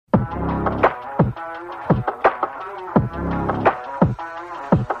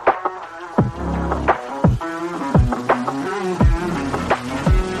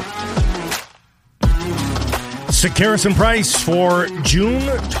Paterson price for June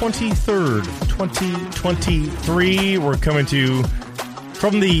 23rd, 2023. We're coming to you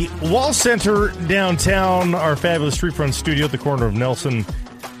from the Wall Center downtown, our fabulous street-front studio at the corner of Nelson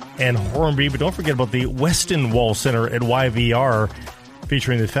and Hornby. But don't forget about the Weston Wall Center at YVR,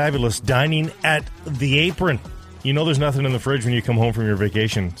 featuring the fabulous dining at the Apron. You know there's nothing in the fridge when you come home from your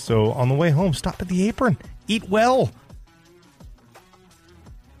vacation. So on the way home, stop at the Apron. Eat well.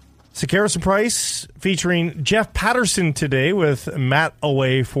 Paterson Price featuring Jeff Paterson today with Matt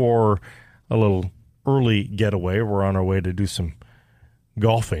away for a little early getaway. We're on our way to do some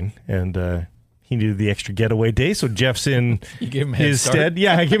golfing, and he needed the extra getaway day, so Jeff's in you give him his stead.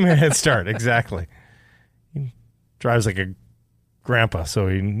 Yeah, I give him a head start, exactly. He drives like a grandpa, so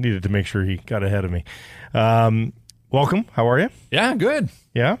he needed to make sure he got ahead of me. Welcome. How are you? Yeah, good.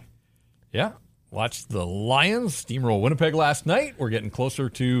 Yeah? Yeah. Watched the Lions steamroll Winnipeg last night. We're getting closer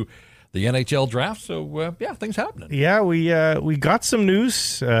to the NHL draft, so things happening. Yeah, we got some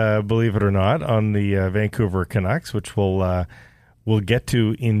news, believe it or not, on the Vancouver Canucks, which we'll get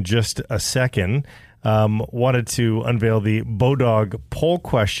to in just a second. Wanted to unveil the Bodog poll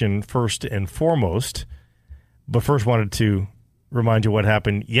question first and foremost, but first wanted to remind you what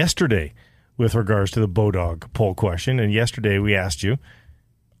happened yesterday with regards to the Bodog poll question. And yesterday we asked you,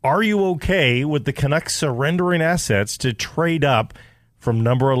 are you okay with the Canucks surrendering assets to trade up from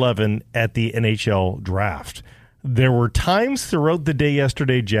number 11 at the NHL draft? There were times throughout the day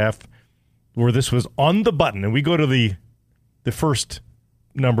yesterday, Jeff, where this was on the button, and we go to the first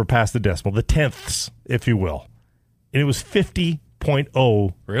number past the decimal, the tenths, if you will, and it was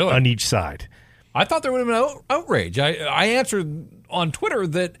 50.0 really? On each side. I thought there would have been outrage. I answered on Twitter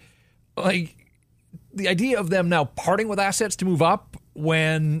that the idea of them now parting with assets to move up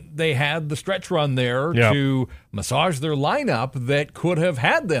when they had the stretch run there to massage their lineup that could have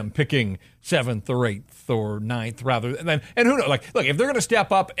had them picking 7th or 8th or 9th rather than, and who knows, look, if they're going to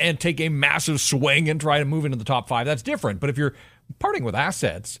step up and take a massive swing and try to move into the top 5, that's different. But if you're parting with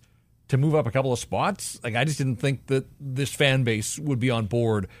assets to move up a couple of spots, I just didn't think that this fan base would be on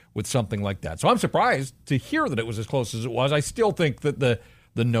board with something like that. So I'm surprised to hear that it was as close as it was. I still think that the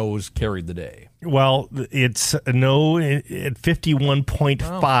no's carried the day. Well, it's a no at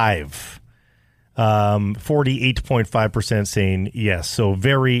 51.5. 48.5% saying yes. So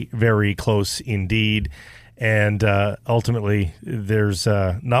very, very close indeed. And ultimately, there's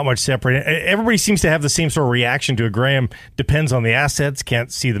not much separating. Everybody seems to have the same sort of reaction to it. Graham depends on the assets.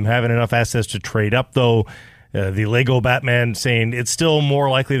 Can't see them having enough assets to trade up, though. The Lego Batman saying it's still more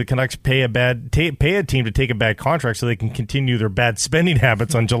likely the Canucks pay a team to take a bad contract so they can continue their bad spending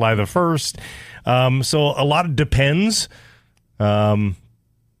habits on July the 1st. So a lot of depends. I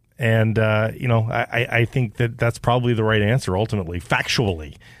think that's probably the right answer ultimately.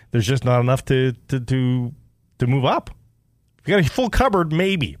 Factually, there's just not enough to move up. If you got a full cupboard,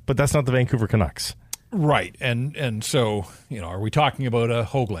 maybe, but that's not the Vancouver Canucks. Right, and so, are we talking about a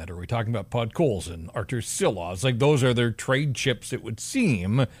Hoagland? Are we talking about Podkolzin, Artur Silovs? Those are their trade chips, it would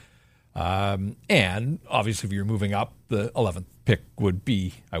seem. And obviously, if you're moving up, the 11th pick would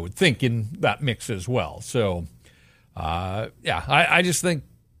be, I would think, in that mix as well. So, I just think,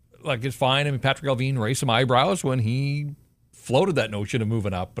 it's fine. I mean, Patrick Allvin raised some eyebrows when he floated that notion of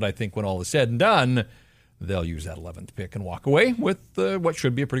moving up, but I think when all is said and done, they'll use that 11th pick and walk away with what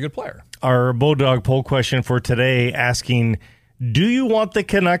should be a pretty good player. Our Bodog poll question for today asking, do you want the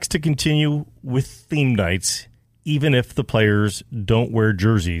Canucks to continue with theme nights even if the players don't wear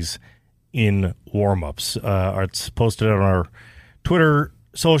jerseys in warm-ups? It's posted on our Twitter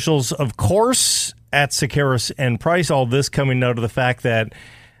socials, of course, at Sakaris and Price. All this coming out of the fact that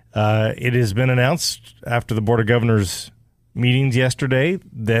it has been announced after the Board of Governors meetings yesterday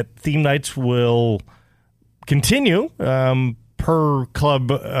that theme nights will continue per club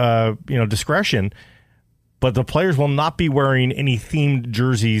discretion, but the players will not be wearing any themed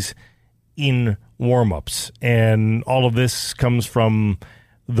jerseys in warm-ups. And all of this comes from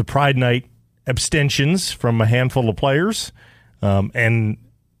the Pride Night abstentions from a handful of players, and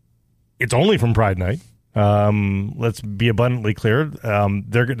it's only from Pride Night. Let's be abundantly clear.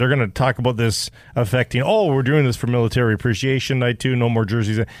 They're going to talk about this affecting, we're doing this for Military Appreciation Night too, no more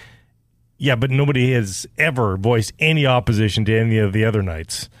jerseys. Yeah, but nobody has ever voiced any opposition to any of the other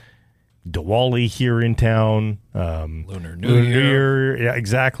nights. Diwali here in town. Lunar New Year. Yeah,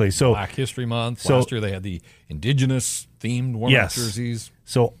 exactly. So Black History Month. Last year they had the Indigenous-themed warm-up jerseys.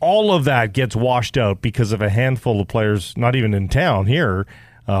 So all of that gets washed out because of a handful of players, not even in town here,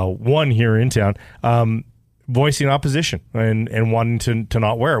 one here in town, voicing opposition and wanting to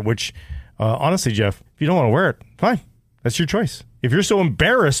not wear it, which, honestly, Jeff, if you don't want to wear it, fine. That's your choice. if you're so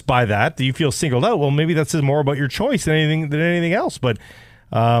embarrassed by that you feel singled out, well, maybe that says more about your choice than anything else. But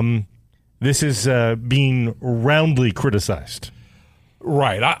this is being roundly criticized.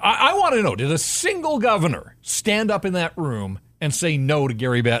 Right. I want to know, did a single governor stand up in that room and say no to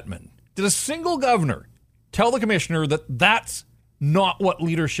Gary Bettman? Did a single governor tell the commissioner that that's not what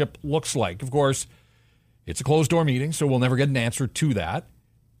leadership looks like? Of course, it's a closed-door meeting, so we'll never get an answer to that.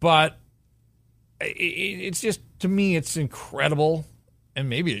 But it's just, to me, it's incredible, and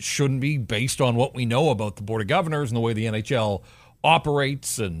maybe it shouldn't be based on what we know about the Board of Governors and the way the NHL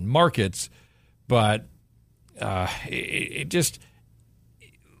operates and markets. But it just...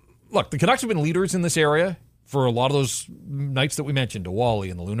 Look, the Canucks have been leaders in this area for a lot of those nights that we mentioned,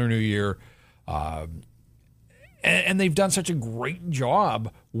 Diwali and the Lunar New Year. And they've done such a great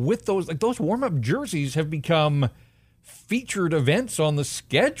job with those. Like, those warm-up jerseys have become featured events on the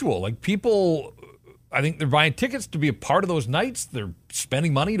schedule. Like, people, I think they're buying tickets to be a part of those nights. They're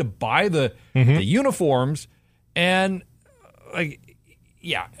spending money to buy the uniforms. And, like,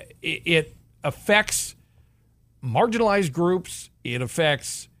 yeah, it affects marginalized groups. It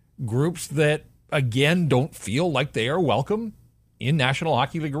affects groups that, again, don't feel like they are welcome in National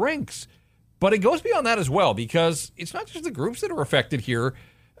Hockey League rinks. But it goes beyond that as well, because it's not just the groups that are affected here.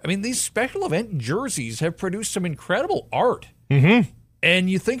 I mean, these special event jerseys have produced some incredible art. Mm-hmm. And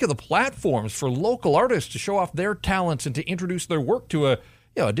you think of the platforms for local artists to show off their talents and to introduce their work to a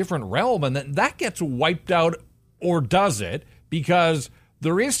different realm, and then that gets wiped out, or does it? Because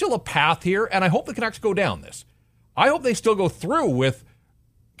there is still a path here, and I hope the Canucks go down this. I hope they still go through with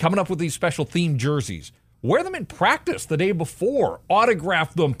coming up with these special themed jerseys. Wear them in practice the day before.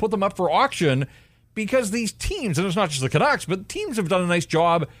 Autograph them. Put them up for auction. Because these teams, and it's not just the Canucks, but teams have done a nice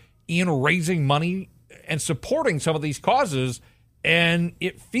job in raising money and supporting some of these causes. And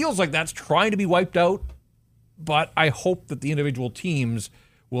it feels like that's trying to be wiped out. But I hope that the individual teams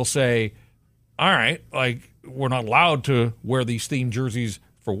will say, all right, like, we're not allowed to wear these themed jerseys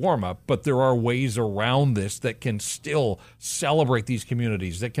for warm-up, but there are ways around this that can still celebrate these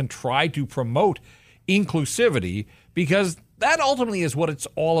communities, that can try to promote inclusivity, because that ultimately is what it's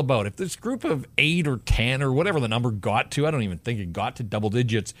all about. If this group of 8 or 10 or whatever the number got to, I don't even think it got to double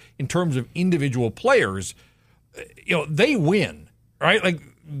digits in terms of individual players, they win, right? Like,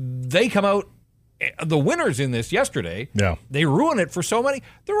 they come out, the winners in this yesterday, they ruin it for so many.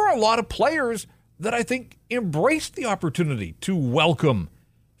 There are a lot of players that I think embraced the opportunity to welcome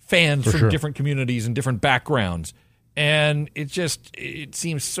fans from different communities and different backgrounds. And it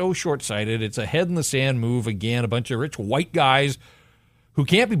seems so short-sighted. It's a head-in-the-sand move. Again, a bunch of rich white guys who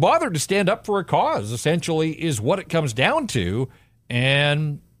can't be bothered to stand up for a cause, essentially, is what it comes down to.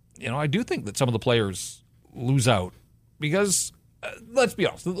 And, I do think that some of the players lose out because, let's be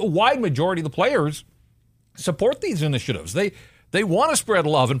honest, the wide majority of the players support these initiatives. They want to spread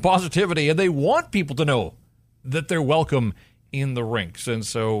love and positivity, and they want people to know that they're welcome in the rinks. And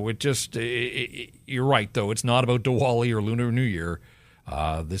so you're right, though. It's not about Diwali or Lunar New Year.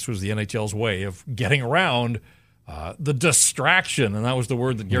 This was the NHL's way of getting around the distraction, and that was the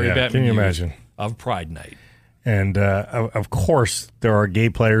word that Gary Bettman used, imagine, of Pride Night. And, of course, there are gay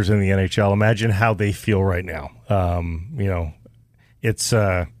players in the NHL. Imagine how they feel right now. It's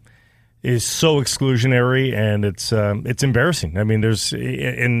so exclusionary, and it's embarrassing. I mean, there's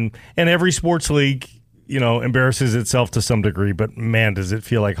in every sports league, embarrasses itself to some degree, but man, does it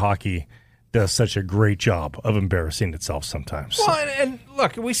feel like hockey does such a great job of embarrassing itself sometimes. Well, and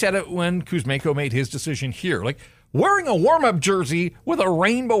look, we said it when Kuzmenko made his decision here. Like, wearing a warm-up jersey with a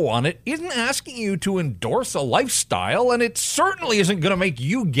rainbow on it isn't asking you to endorse a lifestyle, and it certainly isn't going to make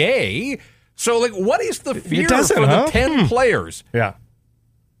you gay. So, like, what is the fear for the 10 players? Yeah.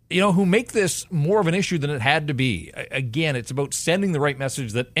 Who make this more of an issue than it had to be? Again, it's about sending the right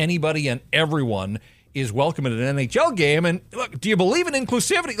message that anybody and everyone is welcome at an NHL game. And look, do you believe in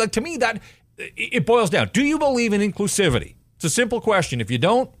inclusivity? Like, to me, that it boils down. Do you believe in inclusivity? It's a simple question. If you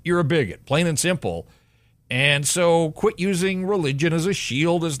don't, you're a bigot, plain and simple. And so quit using religion as a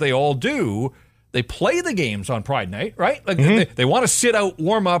shield, as they all do. They play the games on Pride Night, right? Like, they want to sit out,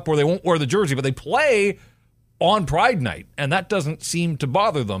 warm up, or they won't wear the jersey, but they play on Pride Night, and that doesn't seem to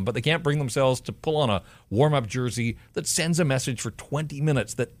bother them, but they can't bring themselves to pull on a warm-up jersey that sends a message for 20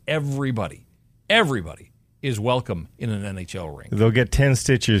 minutes that everybody is welcome in an NHL ring. They'll get 10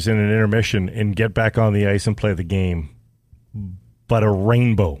 stitches in an intermission and get back on the ice and play the game, but a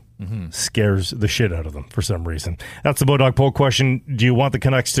rainbow scares the shit out of them for some reason. That's the Bodog poll question. Do you want the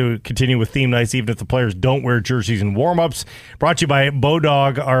Canucks to continue with theme nights even if the players don't wear jerseys in warm-ups? Brought to you by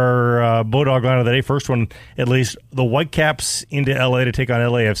Bodog, our Bodog line of the day. First one, at least, the Whitecaps into LA to take on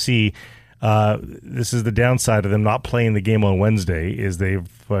LAFC. This is the downside of them not playing the game on Wednesday, is they've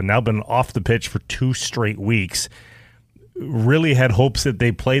now been off the pitch for 2 straight weeks. Really had hopes that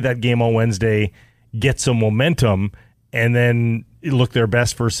they play that game on Wednesday, get some momentum, and then look their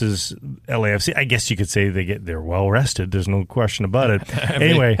best versus LAFC. I guess you could say they're well rested. There's no question about it.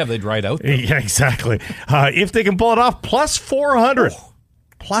 Have they dried out? Yeah, exactly. If they can pull it off, plus 400. Oh.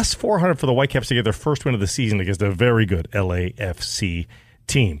 Plus 400 for the Whitecaps to get their first win of the season against a very good LAFC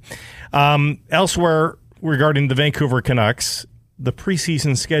team. Elsewhere, regarding the Vancouver Canucks, the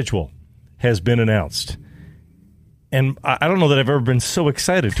preseason schedule has been announced. And I don't know that I've ever been so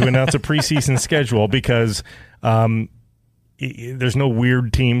excited to announce a preseason schedule because there's no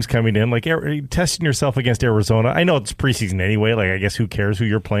weird teams coming in. Like testing yourself against Arizona. I know it's preseason anyway. Like, I guess who cares who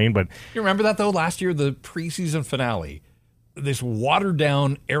you're playing? But you remember that, though, last year, the preseason finale? This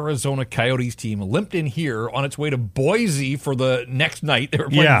watered-down Arizona Coyotes team limped in here on its way to Boise for the next night. They were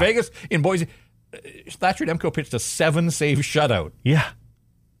playing Vegas in Boise. Thatcher Demko pitched a 7-save shutout. Yeah.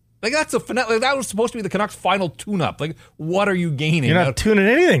 Like, that's a finale. That was supposed to be the Canucks' final tune-up. Like, what are you gaining? You're not tuning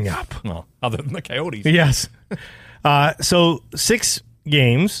anything up. Well, other than the Coyotes. Yes. So 6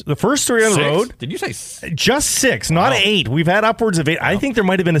 games. The first 3 on the road. Did you say 6? Just 6, not 8. We've had upwards of 8. Wow. I think there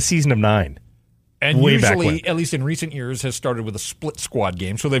might have been a season of 9. And usually, at least in recent years, has started with a split squad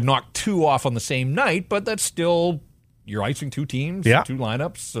game. So they've knocked 2 off on the same night, but that's still, you're icing 2 teams, 2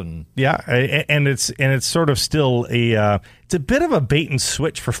 lineups. And it's sort of still it's a bit of a bait and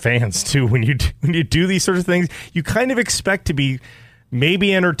switch for fans, too. When you do these sort of things, you kind of expect to be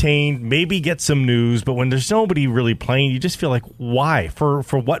maybe entertained, maybe get some news, but when there's nobody really playing, you just feel like, why? For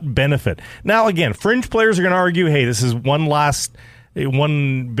what benefit? Now, again, fringe players are going to argue, hey, this is one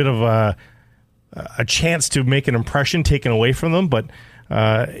bit of a chance to make an impression taken away from them, but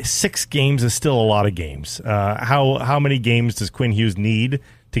 6 games is still a lot of games. How many games does Quinn Hughes need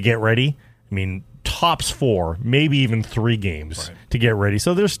to get ready? I mean, tops 4, maybe even 3 games to get ready.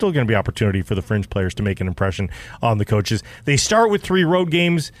 So there's still going to be opportunity for the fringe players to make an impression on the coaches. They start with 3 road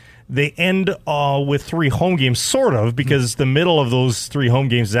games. They end with 3 home games, sort of, because the middle of those 3 home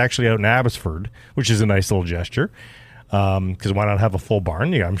games is actually out in Abbotsford, which is a nice little gesture. Because why not have a full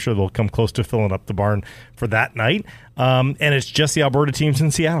barn? Yeah, I'm sure they'll come close to filling up the barn for that night. And it's just the Alberta teams in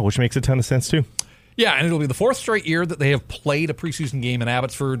Seattle, which makes a ton of sense too. Yeah, and it'll be the 4th straight year that they have played a preseason game in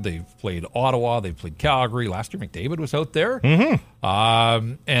Abbotsford. They've played Ottawa. They've played Calgary. Last year, McDavid was out there.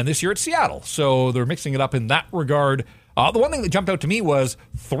 Mm-hmm. And this year it's Seattle. So they're mixing it up in that regard. The one thing that jumped out to me was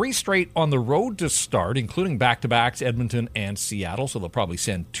 3 straight on the road to start, including back-to-backs, Edmonton and Seattle. So they'll probably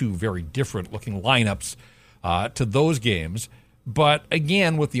send 2 very different-looking lineups to those games. But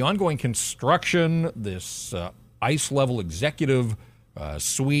again, with the ongoing construction, this ice-level executive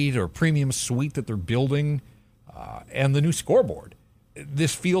suite or premium suite that they're building, and the new scoreboard,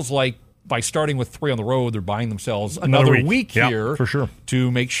 this feels like by starting with 3 on the road, they're buying themselves another week here for sure,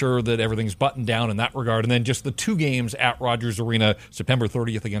 to make sure that everything's buttoned down in that regard. And then just the 2 games at Rogers Arena, September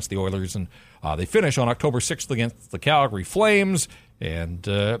 30th against the Oilers, and they finish on October 6th against the Calgary Flames. And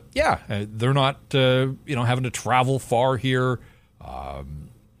they're not having to travel far here.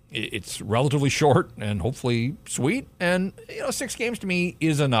 It's relatively short and hopefully sweet. And 6 games to me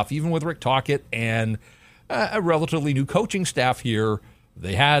is enough, even with Rick Tocchet and a relatively new coaching staff here.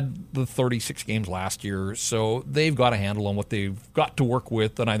 They had the 36 games last year, so they've got a handle on what they've got to work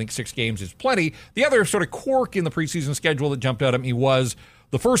with, and I think 6 games is plenty. The other sort of quirk in the preseason schedule that jumped out at me was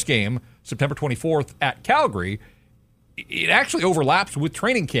the first game, September 24th at Calgary. It actually overlaps with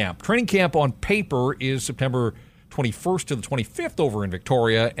training camp. Training camp on paper is September 21st to the 25th over in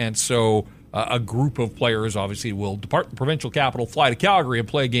Victoria, and so a group of players obviously will depart the provincial capital, fly to Calgary and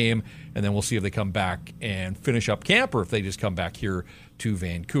play a game, and then we'll see if they come back and finish up camp or if they just come back here to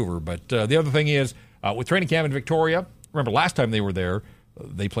Vancouver. But the other thing is, with training camp in Victoria, remember last time they were there,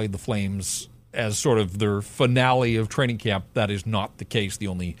 they played the Flames as sort of their finale of training camp. That is not the case. The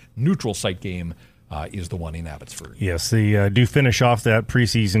only neutral site game is the one in Abbotsford. Yes, they do finish off that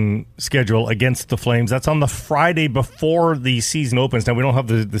preseason schedule against the Flames. That's on the Friday before the season opens. Now, we don't have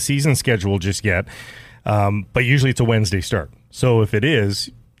the season schedule just yet, but usually it's a Wednesday start. So if it is,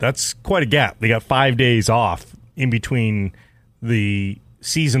 that's quite a gap. They got 5 days off in between the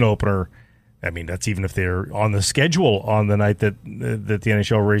season opener. I mean, that's even if they're on the schedule on the night that the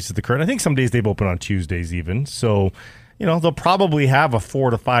NHL raises the curtain. I think some days they've opened on Tuesdays even. So, they'll probably have a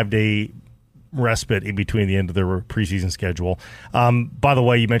 4 to 5 day respite in between the end of their preseason schedule. By the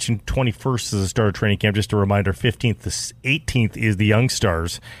way, you mentioned 21st as the start of training camp. Just a reminder, 15th to 18th is the Young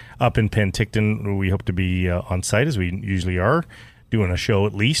Stars up in Penticton. We hope to be on site, as we usually are, doing a show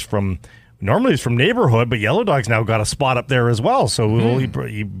at least from normally he's from Neighborhood, but Yellow Dog's now got a spot up there as well. So will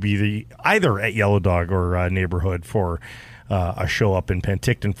he be either at Yellow Dog or Neighborhood for a show up in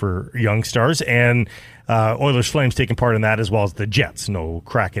Penticton for Young Stars, and Oilers Flames taking part in that, as well as the Jets. No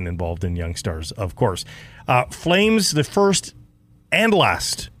Kraken involved in Young Stars, of course. Flames, the first and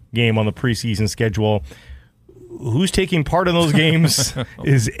last game on the preseason schedule. Who's taking part in those games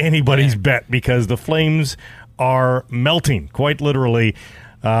is anybody's bet, because the Flames are melting, quite literally.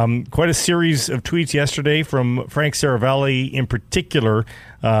 Quite a series of tweets yesterday from Frank Saravelli in particular,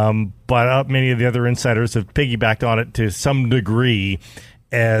 but many of the other insiders have piggybacked on it to some degree,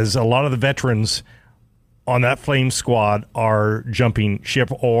 as a lot of the veterans on that Flames squad are jumping ship,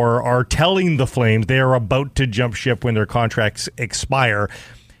 or are telling the Flames they are about to jump ship when their contracts expire.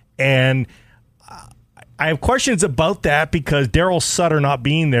 And I have questions about that, because Daryl Sutter not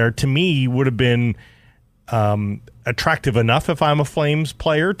being there, to me, would have been attractive enough if I'm a Flames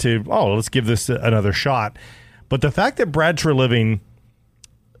player to, let's give this another shot. But the fact that Brad Treliving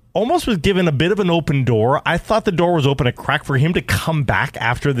almost was given a bit of an open door. I thought the door was open a crack for him to come back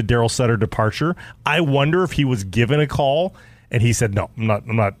after the Daryl Sutter departure. I wonder if he was given a call and he said, no,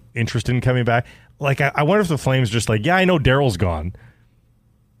 I'm not interested in coming back. Like, I wonder if the Flames just like, yeah, I know Daryl's gone,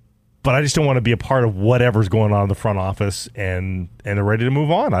 but I just don't want to be a part of whatever's going on in the front office, and they're ready to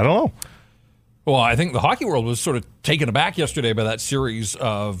move on. I don't know. Well, I think the hockey world was sort of taken aback yesterday by that series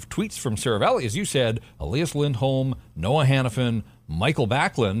of tweets from Saravelli. As you said, Elias Lindholm, Noah Hannafin, Michael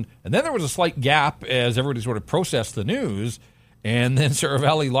Backlund, and then there was a slight gap as everybody sort of processed the news, and then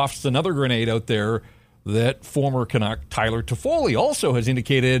Saravelli lofts another grenade out there that former Canuck Tyler Toffoli also has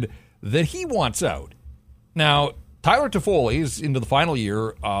indicated that he wants out. Now, Tyler Toffoli is into the final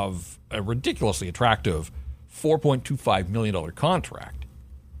year of a ridiculously attractive $4.25 million contract.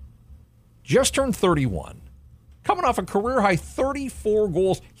 Just turned 31. Coming off a career-high 34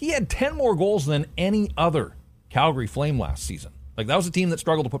 goals. He had 10 more goals than any other Calgary Flame last season. Like, that was a team that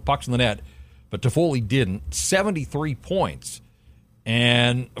struggled to put pucks in the net, but Toffoli didn't. 73 points.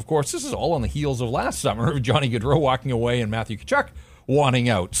 And, of course, this is all on the heels of last summer of Johnny Gaudreau walking away and Matthew Tkachuk wanting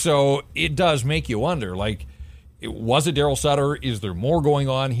out. So it does make you wonder, like, was it Daryl Sutter? Is there more going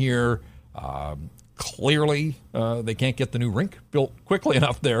on here? Clearly, they can't get the new rink built quickly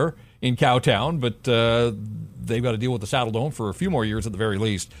enough there in Cowtown, but they've got to deal with the Saddle Dome for a few more years at the very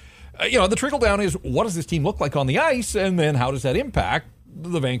least. The trickle-down is, what does this team look like on the ice, and then how does that impact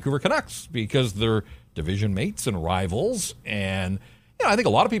the Vancouver Canucks? Because they're division mates and rivals, and I think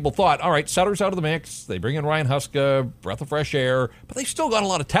a lot of people thought, all right, Sutter's out of the mix, they bring in Ryan Huska, breath of fresh air, but they've still got a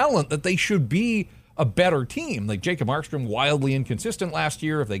lot of talent that they should be a better team. Like Jacob Markstrom, wildly inconsistent last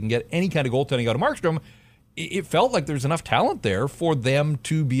year. If they can get any kind of goaltending out of Markstrom, it felt like there's enough talent there for them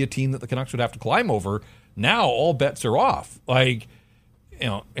to be a team that the Canucks would have to climb over. Now all bets are off. Like,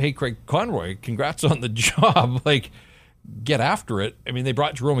 hey, Craig Conroy, congrats on the job. Like, get after it. I mean, they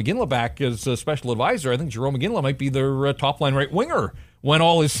brought Jerome McGinley back as a special advisor. I think Jerome McGinley might be their top-line right winger when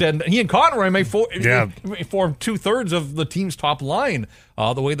all is said. He and Conroy may form 2/3 of the team's top line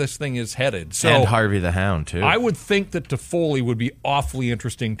the way this thing is headed. So, and Harvey the Hound, too. I would think that Toffoli would be awfully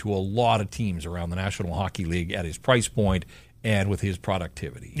interesting to a lot of teams around the National Hockey League at his price point and with his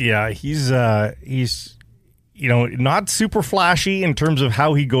productivity. Yeah, he's not super flashy in terms of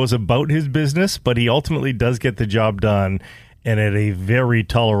how he goes about his business, but he ultimately does get the job done, and at a very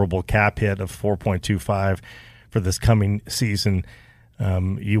tolerable cap hit of 4.25 for this coming season.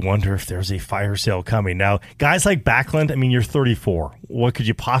 You wonder if there's a fire sale coming. Now, guys like Backlund, I mean, you're 34. What could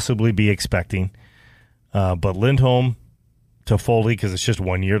you possibly be expecting? But Lindholm, Toffoli, because it's just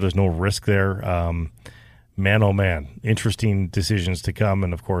 1 year, there's no risk there. Man, oh man, interesting decisions to come,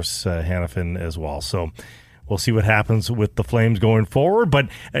 and of course, Hannafin as well. So we'll see what happens with the Flames going forward. But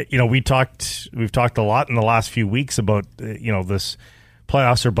we've talked a lot in the last few weeks about this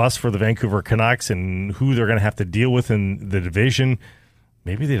playoffs or bust for the Vancouver Canucks and who they're going to have to deal with in the division.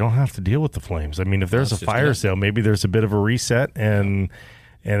 Maybe they don't have to deal with the Flames. I mean, if there's a fire sale, maybe there's a bit of a reset, and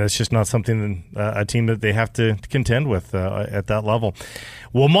it's just not something a team that they have to contend with at that level.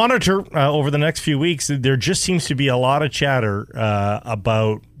 We'll monitor over the next few weeks. There just seems to be a lot of chatter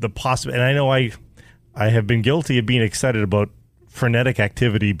about the possible, and I know I have been guilty of being excited about frenetic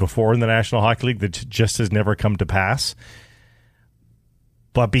activity before in the National Hockey League that just has never come to pass.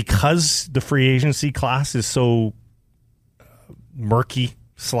 But because the free agency class is so murky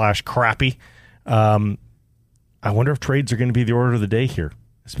 / crappy, I wonder if trades are going to be the order of the day here,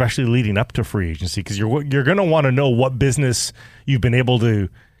 especially leading up to free agency, because you're going to want to know what business you've been able to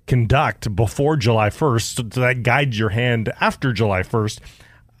conduct before July 1st so that guides your hand after July 1st.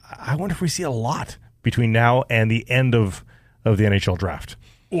 I wonder if we see a lot between now and the end of the NHL draft.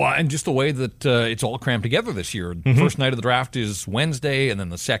 Well, and just the way that it's all crammed together this year. The first night of the draft is Wednesday, and then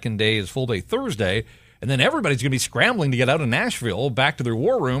the second day is full day Thursday. And then everybody's going to be scrambling to get out of Nashville, back to their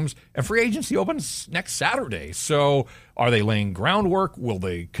war rooms, and free agency opens next Saturday. So are they laying groundwork? Will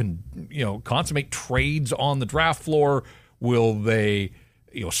they consummate trades on the draft floor? Will they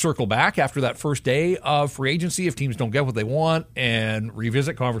circle back after that first day of free agency if teams don't get what they want and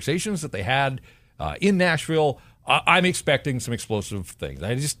revisit conversations that they had in Nashville? I'm expecting some explosive things.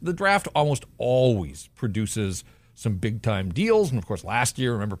 The draft almost always produces some big-time deals. And, of course, last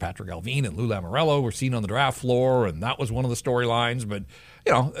year, remember Patrick Alvin and Lou Lamoriello were seen on the draft floor, and that was one of the storylines. But,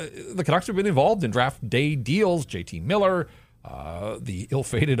 the Canucks have been involved in draft day deals. JT Miller, the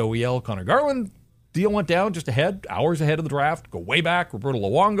ill-fated OEL Connor Garland deal went down just hours ahead of the draft. Go way back. Roberto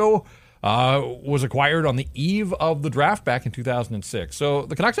Luongo was acquired on the eve of the draft back in 2006. So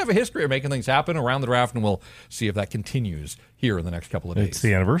the Canucks have a history of making things happen around the draft, and we'll see if that continues here in the next couple of days. It's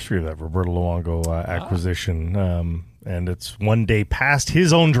the anniversary of that Roberto Luongo acquisition, and it's one day past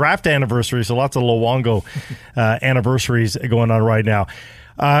his own draft anniversary, so lots of Luongo anniversaries going on right now.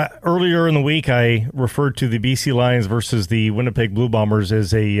 Earlier in the week, I referred to the BC Lions versus the Winnipeg Blue Bombers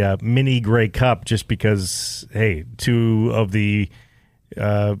as a mini Grey Cup just because, hey, two of the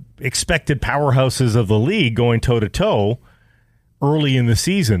expected powerhouses of the league going toe-to-toe early in the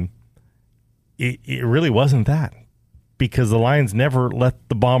season. It really wasn't that, because the Lions never let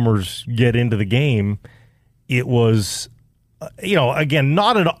the Bombers get into the game. It was, again,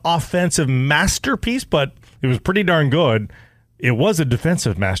 not an offensive masterpiece, but it was pretty darn good. It was a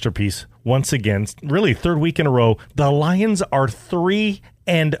defensive masterpiece once again. Really, third week in a row. The Lions are 3-0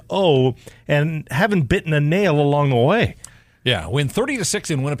 and haven't bitten a nail along the way. Yeah, win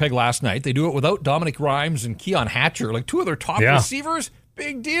 30-6 in Winnipeg last night. They do it without Dominic Rhymes and Keon Hatcher, like two of their top receivers.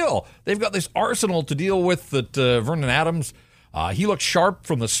 Big deal. They've got this arsenal to deal with that Vernon Adams. He looked sharp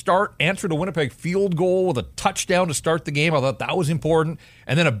from the start, answered a Winnipeg field goal with a touchdown to start the game. I thought that was important.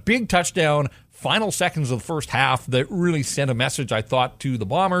 And then a big touchdown, final seconds of the first half, that really sent a message, I thought, to the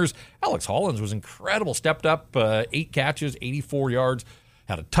Bombers. Alex Hollins was incredible, stepped up, 8 catches, 84 yards,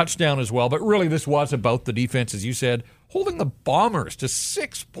 had a touchdown as well. But really, this was about the defense, as you said, holding the Bombers to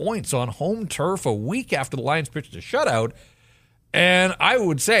 6 points on home turf a week after the Lions pitched a shutout. And I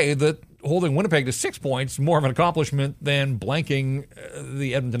would say that holding Winnipeg to 6 points more of an accomplishment than blanking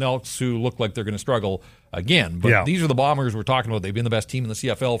the Edmonton Elks, who look like they're going to struggle again. But these are the Bombers we're talking about. They've been the best team in the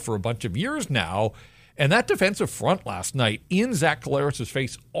CFL for a bunch of years now. And that defensive front last night in Zach Collaros'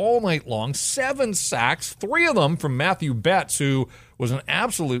 face all night long, 7 sacks, 3 of them from Matthew Betts, who was an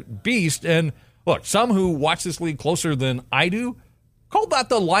absolute beast. And look, some who watch this league closer than I do called that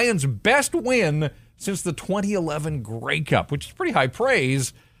the Lions' best win since the 2011 Grey Cup, which is pretty high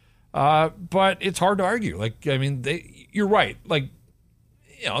praise. But it's hard to argue. You're right.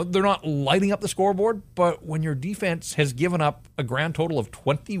 They're not lighting up the scoreboard, but when your defense has given up a grand total of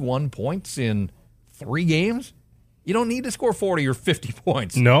 21 points in 3 games, you don't need to score 40 or 50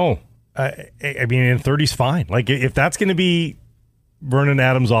 points. No. And 30's fine. If that's going to be Vernon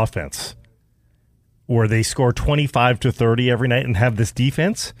Adams' offense, where they score 25 to 30 every night and have this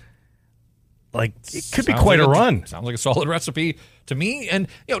defense, it could be quite a run. Sounds like a solid recipe to me. And,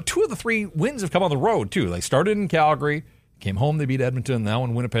 2 of the 3 wins have come on the road, too. They started in Calgary, came home, they beat Edmonton, now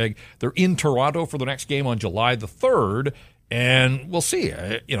in Winnipeg. They're in Toronto for the next game on July the 3rd. And we'll see,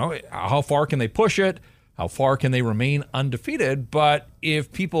 how far can they push it? How far can they remain undefeated? But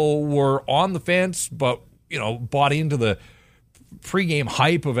if people were on the fence but, bought into the pregame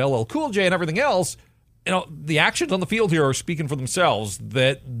hype of LL Cool J and everything else, the actions on the field here are speaking for themselves,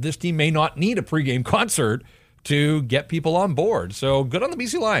 that this team may not need a pregame concert to get people on board. So good on the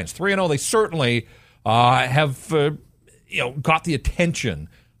BC Lions. 3-0. They certainly have got the attention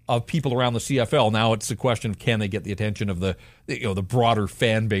of people around the CFL. Now it's a question of, can they get the attention of the broader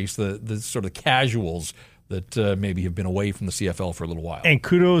fan base, the sort of casuals that maybe have been away from the CFL for a little while. And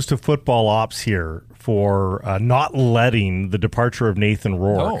kudos to football ops here for not letting the departure of Nathan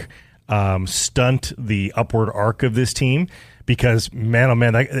Rourke stunt the upward arc of this team, because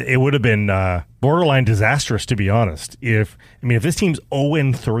man, it would have been borderline disastrous, to be honest. If this team's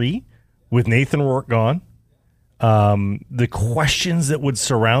 0-3 with Nathan Rourke gone, the questions that would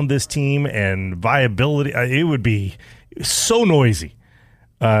surround this team and viability, it would be so noisy.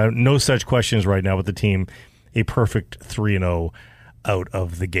 No such questions right now with the team. A perfect 3-0 out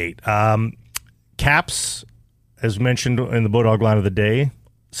of the gate. Caps, as mentioned in the Bodog line of the day,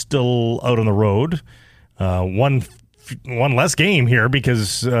 still out on the road. One less game here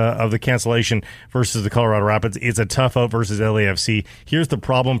because of the cancellation versus the Colorado Rapids. It's a tough out versus LAFC. Here's the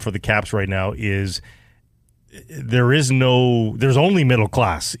problem for the Caps right now is there's only middle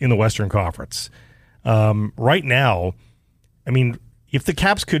class in the Western Conference. Right now, I mean, if the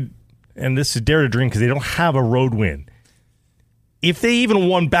Caps could, and this is dare to dream because they don't have a road win, if they even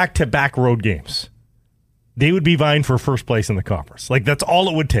won back-to-back road games, they would be vying for first place in the conference. Like, that's all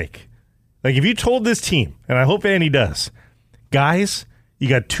it would take. Like, if you told this team, and I hope Andy does, guys, you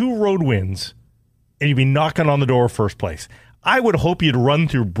got 2 road wins, and you'd be knocking on the door of first place. I would hope you'd run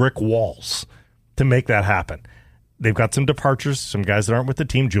through brick walls to make that happen. They've got some departures, some guys that aren't with the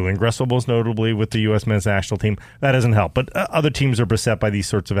team. Julian Gressel, most notably, with the U.S. men's national team. That doesn't help. But other teams are beset by these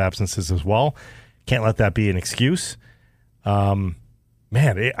sorts of absences as well. Can't let that be an excuse.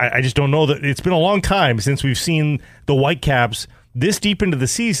 I just don't know that it's been a long time since we've seen the Whitecaps this deep into the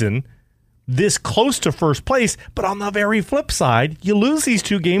season, this close to first place. But on the very flip side, you lose these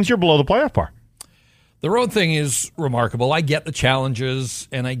 2 games, you're below the playoff bar. The road thing is remarkable. I get the challenges,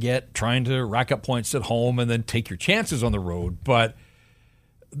 and I get trying to rack up points at home and then take your chances on the road. But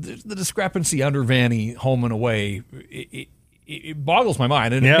the discrepancy under Vanny, home and away, it boggles my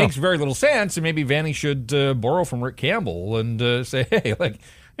mind. And it makes very little sense. And maybe Vanny should borrow from Rick Campbell and say, hey,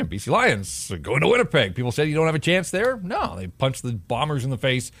 BC Lions going to Winnipeg. People said you don't have a chance there. No, they punched the Bombers in the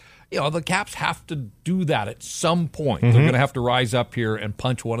face. The Caps have to do that at some point. They're going to have to rise up here and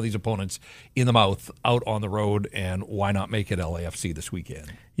punch one of these opponents in the mouth out on the road, and why not make it LAFC this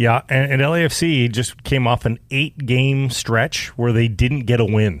weekend? Yeah, and LAFC just came off an 8-game stretch where they didn't get a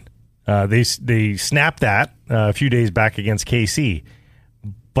win. They snapped that a few days back against KC.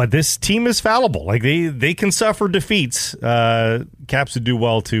 But this team is fallible. Like, they can suffer defeats. Caps would do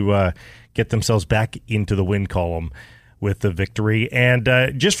well to get themselves back into the win column with the victory. And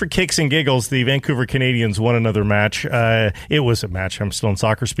just for kicks and giggles, the Vancouver Canadians won another match. It was a match. I'm still in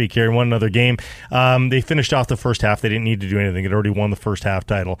soccer speak here. Won another game. They finished off the first half. They didn't need to do anything. They'd already won the first half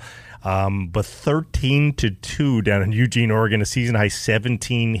title. But 13-2 down in Eugene, Oregon, a season-high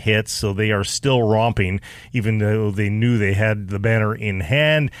 17 hits, so they are still romping, even though they knew they had the banner in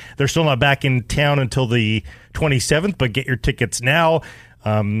hand. They're still not back in town until the 27th, but get your tickets now.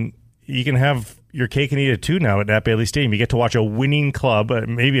 You can have your cake and eat it too now at Nat Bailey Stadium. You get to watch a winning club,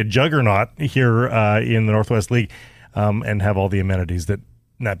 maybe a juggernaut here in the Northwest League, and have all the amenities that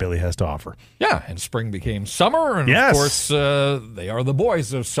Nat Bailey has to offer. Yeah, and spring became summer, and of course, they are the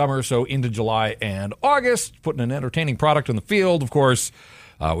boys of summer, so into July and August, putting an entertaining product on the field, of course.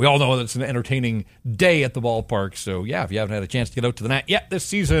 We all know that it's an entertaining day at the ballpark, so yeah, if you haven't had a chance to get out to the Nat yet this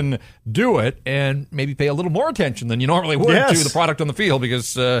season, do it, and maybe pay a little more attention than you normally would to the product on the field,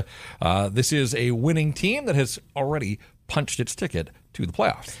 because this is a winning team that has already punched its ticket to the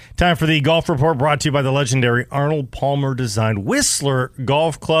playoffs. Time for the Golf Report, brought to you by the legendary Arnold Palmer designed Whistler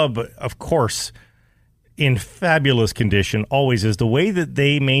Golf Club. Of course, in fabulous condition, always is. The way that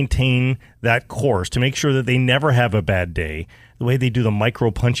they maintain that course to make sure that they never have a bad day, the way they do the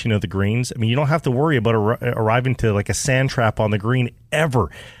micro punching of the greens, I mean, you don't have to worry about arriving to like a sand trap on the green ever.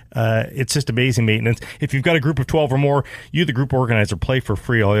 It's just amazing maintenance. If you've got a group of 12 or more, you, the group organizer, play for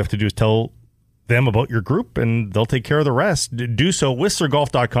free. All you have to do is tell them about your group, and they'll take care of the rest. Do so,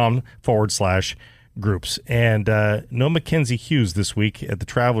 whistlergolf.com/groups. And no Mackenzie Hughes this week at the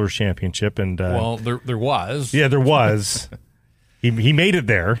Travelers Championship. And well, there was. Yeah, there was. he made it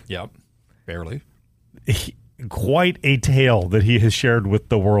there. Yep, barely. Quite a tale that he has shared with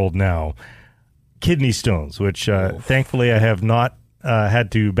the world now. Kidney stones, which thankfully I have not had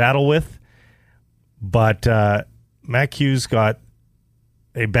to battle with. But Mac Hughes got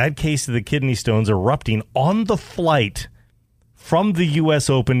a bad case of the kidney stones erupting on the flight from the U.S.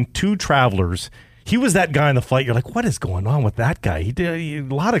 Open to Travelers. He was that guy on the flight. You're like, what is going on with that guy? He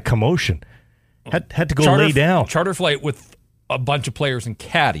did a lot of commotion. Had to go lay down. Charter flight with a bunch of players and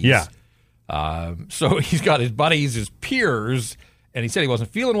caddies. Yeah. So he's got his buddies, his peers, and he said he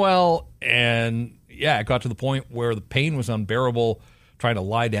wasn't feeling well. And yeah, it got to the point where the pain was unbearable. Trying to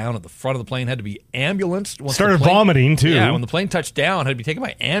lie down at the front of the plane, had to be ambulanced. Started vomiting, too. Yeah, when the plane touched down, had to be taken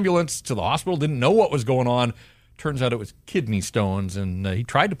by ambulance to the hospital, didn't know what was going on. Turns out it was kidney stones, and he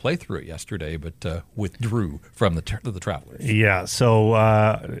tried to play through it yesterday, but withdrew from the Travelers. Yeah, so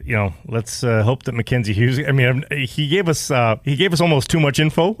let's hope that Mackenzie Hughes. I mean, he gave us almost too much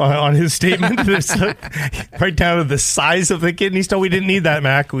info on his statement. Right down to the size of the kidney stone. We didn't need that,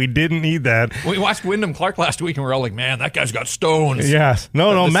 Mac. We didn't need that. We watched Wyndham Clark last week, and we were all like, "Man, that guy's got stones." Yes,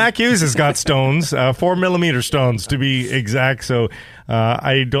 no, Mac Hughes has got stones, 4mm stones to be exact. So.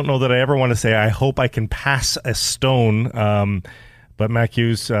 I don't know that I ever want to say I hope I can pass a stone, but Mac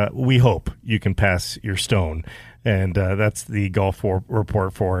Hughes, we hope you can pass your stone. And that's the Golf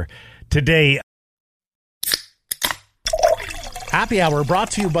Report for today. Happy Hour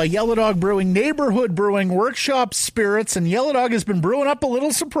brought to you by Yellow Dog Brewing, Neighborhood Brewing, Workshop Spirits, and Yellow Dog has been brewing up a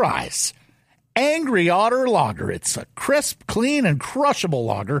little surprise. Angry Otter Lager. It's a crisp, clean, and crushable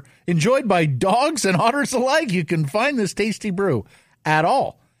lager enjoyed by dogs and otters alike. You can find this tasty brew at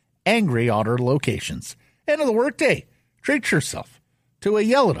all Angry Otter locations. End of the workday. Treat yourself to a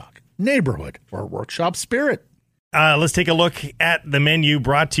Yellow Dog, Neighborhood, or Workshop Spirit. Let's take a look at the menu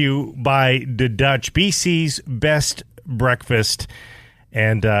brought to you by The Dutch, BC's best breakfast.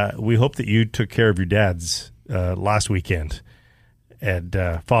 And we hope that you took care of your dads last weekend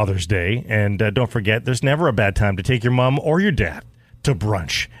at Father's Day. And don't forget, there's never a bad time to take your mom or your dad to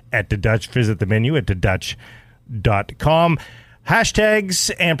brunch at The Dutch. Visit the menu at thedutch.com.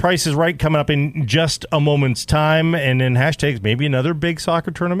 Hashtags and Price is Right coming up in just a moment's time. And then hashtags, maybe another big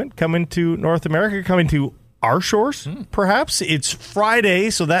soccer tournament coming to North America, coming to our shores, perhaps. It's Friday,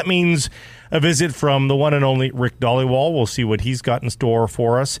 so that means a visit from the one and only Rick Dhaliwal. We'll see what he's got in store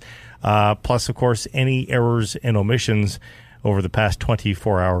for us. Plus, of course, any errors and omissions over the past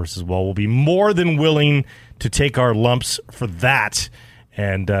 24 hours as well. We'll be more than willing to take our lumps for that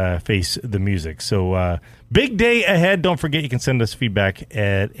and face the music. So, big day ahead. Don't forget, you can send us feedback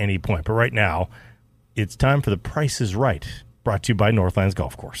at any point. But right now, it's time for The Price is Right, brought to you by Northlands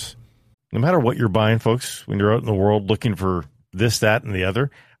Golf Course. No matter what you're buying, folks, when you're out in the world looking for this, that, and the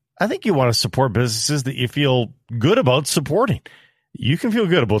other, I think you want to support businesses that you feel good about supporting. You can feel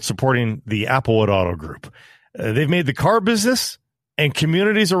good about supporting the Applewood Auto Group. They've made the car business and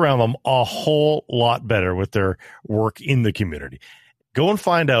communities around them a whole lot better with their work in the community. Go and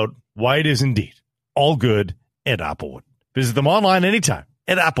find out why it is indeed all good at Applewood. Visit them online anytime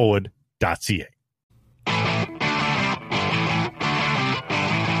at applewood.ca.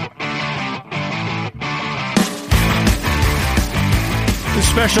 The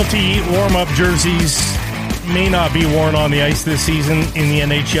specialty warm-up jerseys may not be worn on the ice this season in the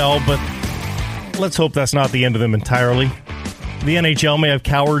NHL, but let's hope that's not the end of them entirely. The NHL may have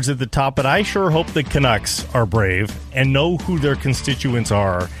cowards at the top, but I sure hope the Canucks are brave and know who their constituents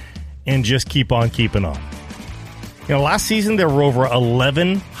are and just keep on keeping on. You know, last season there were over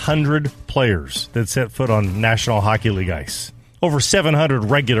 1,100 players that set foot on National Hockey League ice. Over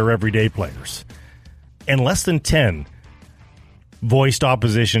 700 regular everyday players. And less than 10 voiced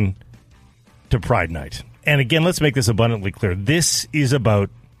opposition to Pride Night. And again, let's make this abundantly clear. This is about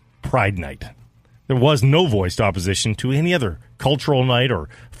Pride Night. There was no voiced opposition to any other cultural night or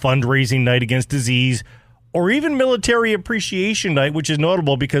fundraising night against disease or even military appreciation night, which is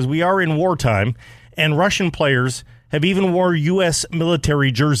notable because we are in wartime and Russian players have even wore U.S.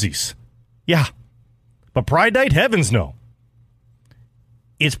 military jerseys. Yeah. But Pride Night? Heavens no.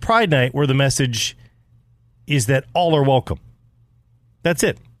 It's Pride Night where the message is that all are welcome. That's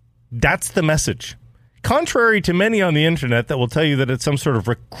it. That's the message. Contrary to many on the internet that will tell you that it's some sort of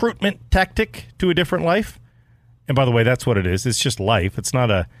recruitment tactic to a different life. And by the way, that's what it is. It's just life. It's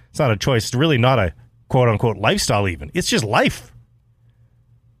not a choice. It's really not a quote unquote lifestyle even. It's just life.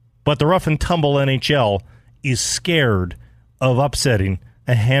 But the rough and tumble NHL is scared of upsetting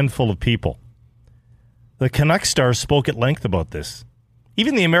a handful of people. The Canucks stars spoke at length about this.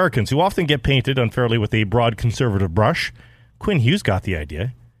 Even the Americans, who often get painted unfairly with a broad conservative brush, Quinn Hughes got the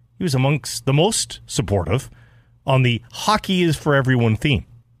idea. He was amongst the most supportive on the hockey is for everyone theme.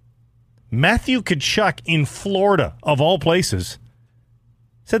 Matthew Tkachuk in Florida, of all places,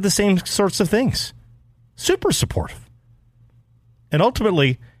 said the same sorts of things. Super supportive. And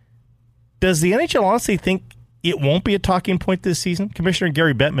ultimately, does the NHL honestly think it won't be a talking point this season? Commissioner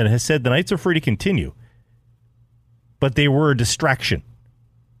Gary Bettman has said the Knights are free to continue, but they were a distraction.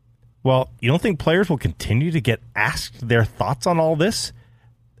 Well, you don't think players will continue to get asked their thoughts on all this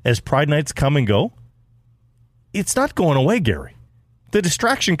as Pride Nights come and go? It's not going away, Gary. The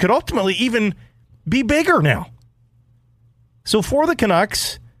distraction could ultimately even be bigger now. So for the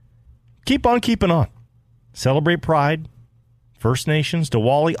Canucks, keep on keeping on. Celebrate Pride, First Nations,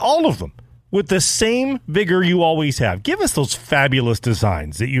 Diwali, all of them, with the same vigor you always have. Give us those fabulous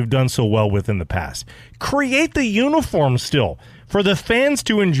designs that you've done so well with in the past. Create the uniform still for the fans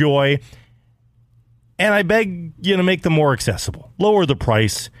to enjoy, and I beg you to make them more accessible. Lower the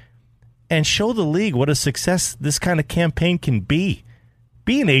price, and show the league what a success this kind of campaign can be.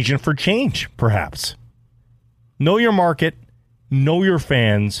 Be an agent for change, perhaps. Know your market, know your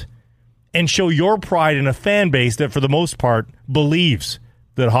fans, and show your pride in a fan base that, for the most part, believes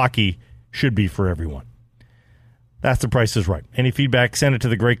that hockey should be for everyone. That's the Price is Right. Any feedback, send it to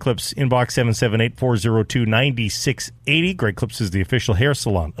the Great Clips inbox 778-402-9680. Great Clips is the official hair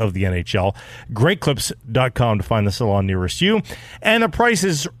salon of the NHL. GreatClips.com to find the salon nearest you. And the Price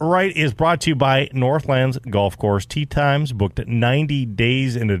is Right is brought to you by Northlands Golf Course. Tee times booked 90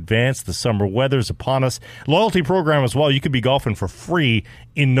 days in advance. The summer weather's upon us. Loyalty program as well. You could be golfing for free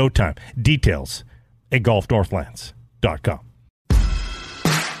in no time. Details at golfnorthlands.com.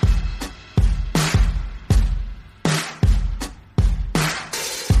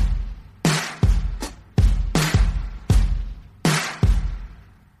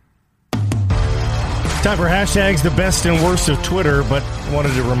 Time for hashtags, the best and worst of Twitter, but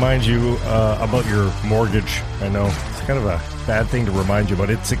wanted to remind you about your mortgage. I know it's kind of a bad thing to remind you,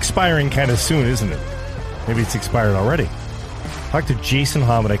 but it's expiring kind of soon, isn't it? Maybe it's expired already. Talk to Jason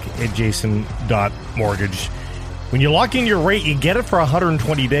Hominick at jason.mortgage. When you lock in your rate, you get it for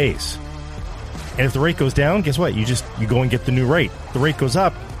 120 days. And if the rate goes down, guess what? You go and get the new rate. If the rate goes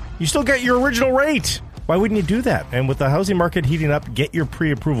up, you still get your original rate. Why wouldn't you do that? And with the housing market heating up, get your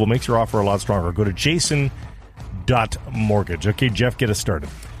pre-approval. Makes your offer a lot stronger. Go to jason.mortgage. Okay, Jeff, get us started.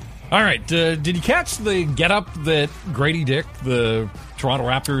 All right. Did you catch the get-up that Grady Dick, the Toronto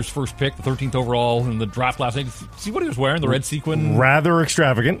Raptors' first pick, the 13th overall in the draft last night, see what he was wearing, the red sequin? Rather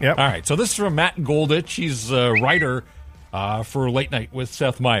extravagant, yep. All right. So this is from Matt Goldich. He's a writer for Late Night with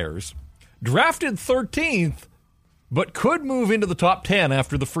Seth Meyers. Drafted 13th, but could move into the top 10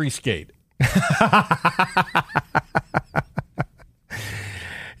 after the free skate.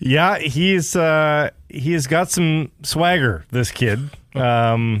 Yeah, he has got some swagger, this kid.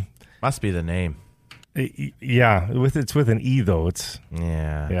 Must be the name. Yeah, it's with an E though. It's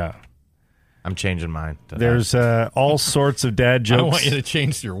yeah. I'm changing mine. There's all sorts of dad jokes. I don't want you to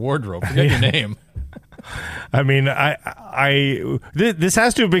change your wardrobe. Forget your name. I mean, this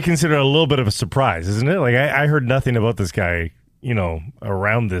has to be considered a little bit of a surprise, isn't it? Like I heard nothing about this guy,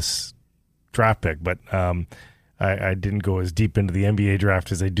 around this draft pick, but I didn't go as deep into the NBA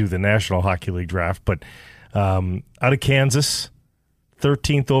draft as I do the National Hockey League draft. But out of Kansas,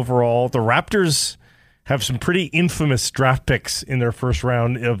 13th overall. The Raptors have some pretty infamous draft picks in their first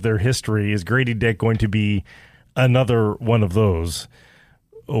round of their history. Is Grady Dick going to be another one of those?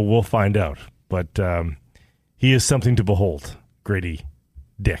 We'll find out. But he is something to behold, Grady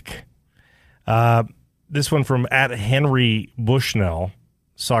Dick. This one from @Henry Bushnell,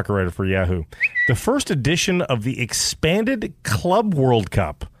 soccer writer for Yahoo. The first edition of the expanded Club World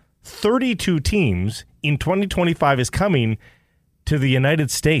Cup, 32 teams in 2025, is coming to the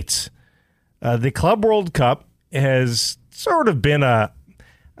United States. The Club World Cup has sort of been I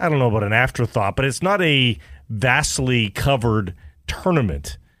don't know about an afterthought, but it's not a vastly covered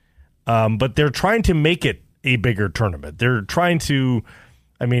tournament. But they're trying to make it a bigger tournament. They're trying to,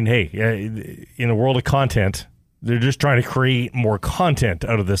 in the world of content, they're just trying to create more content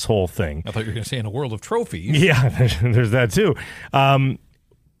out of this whole thing. I thought you were going to say in a world of trophies. Yeah, there's that too.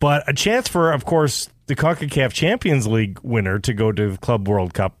 But a chance for, of course, the CONCACAF Champions League winner to go to the Club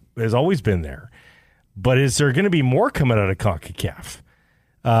World Cup has always been there. But is there going to be more coming out of CONCACAF?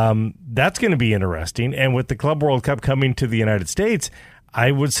 That's going to be interesting. And with the Club World Cup coming to the United States,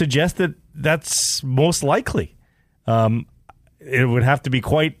 I would suggest that that's most likely. It would have to be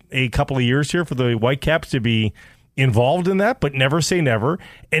quite a couple of years here for the Whitecaps to be involved in that, but never say never.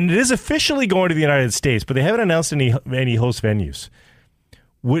 And it is officially going to the United States, but they haven't announced any host venues.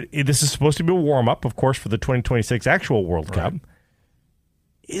 This is supposed to be a warm-up, of course, for the 2026 actual World Cup.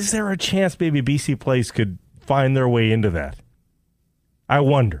 Is there a chance maybe BC Place could find their way into that? I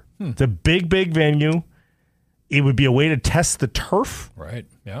wonder. It's a big, big venue. It would be a way to test the turf. Right,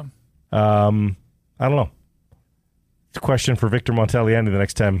 yeah. I don't know. It's a question for Victor Montaliani the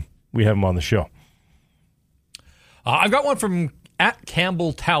next time we have him on the show. I've got one from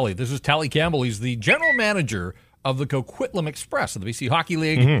 @Campbell Tally. This is Tally Campbell. He's the general manager of the Coquitlam Express of the BC Hockey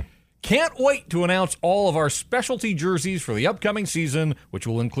League. Mm-hmm. Can't wait to announce all of our specialty jerseys for the upcoming season, which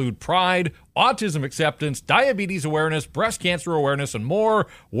will include pride, autism acceptance, diabetes awareness, breast cancer awareness, and more.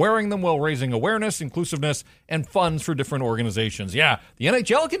 Wearing them while raising awareness, inclusiveness, and funds for different organizations. Yeah, the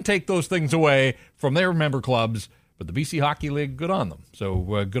NHL can take those things away from their member clubs, but the BC Hockey League, good on them.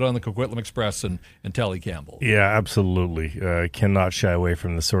 So good on the Coquitlam Express and Telly Campbell. Yeah, absolutely. Cannot shy away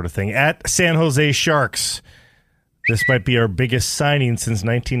from this sort of thing. @San Jose Sharks. This might be our biggest signing since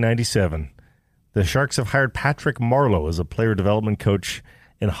 1997. The Sharks have hired Patrick Marleau as a player development coach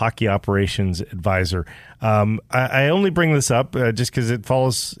and hockey operations advisor. I only bring this up just because it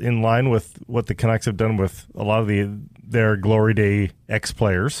follows in line with what the Canucks have done with a lot of their Glory Day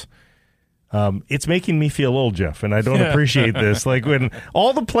ex-players. It's making me feel old, Jeff, and I don't appreciate this. Like when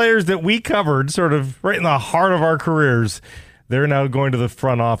all the players that we covered sort of right in the heart of our careers, they're now going to the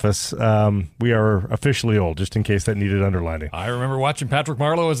front office. We are officially old, just in case that needed underlining. I remember watching Patrick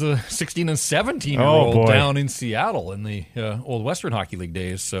Marleau as a 16 and 17-year-old down in Seattle in the old Western Hockey League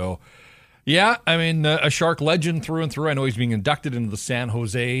days. So, yeah, I mean, a Shark legend through and through. I know he's being inducted into the San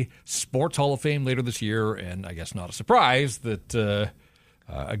Jose Sports Hall of Fame later this year, and I guess not a surprise that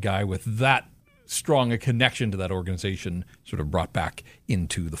a guy with that strong a connection to that organization sort of brought back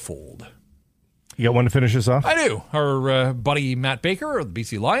into the fold. You got one to finish us off? I do. Our buddy Matt Baker of the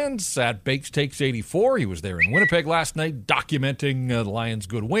BC Lions at Bakes Takes 84. He was there in Winnipeg last night documenting the Lions'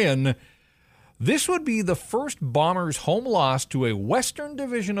 good win. This would be the first Bombers' home loss to a Western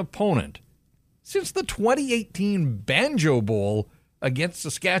Division opponent since the 2018 Banjo Bowl against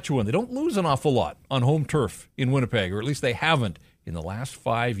Saskatchewan. They don't lose an awful lot on home turf in Winnipeg, or at least they haven't in the last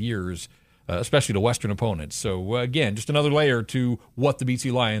 5 years, especially to Western opponents. So, again, just another layer to what the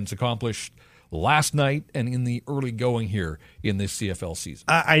BC Lions accomplished last night and in the early going here in this CFL season.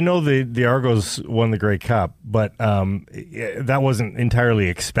 I know the Argos won the Grey Cup, but that wasn't entirely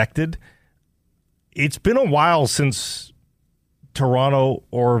expected. It's been a while since Toronto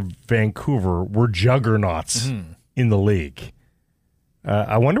or Vancouver were juggernauts in the league.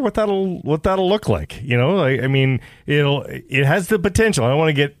 I wonder what that'll look like. You know, I mean, it has the potential. I don't want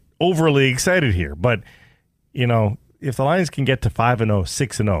to get overly excited here, but you know, if the Lions can get to 5-0,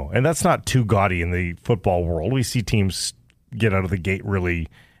 6-0, and that's not too gaudy in the football world. We see teams get out of the gate really,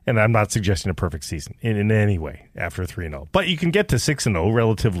 and I'm not suggesting a perfect season in any way after 3-0, but you can get to 6-0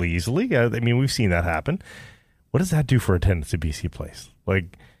 relatively easily. I mean, we've seen that happen. What does that do for attendance at BC Place?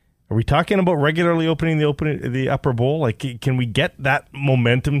 Like, are we talking about regularly opening the upper bowl? Like, can we get that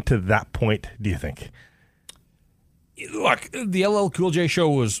momentum to that point, do you think? Look, the LL Cool J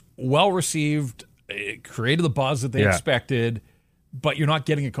show was well received. It created the buzz that they expected, but you're not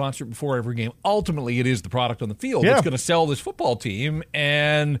getting a concert before every game. Ultimately, it is the product on the field that's going to sell this football team.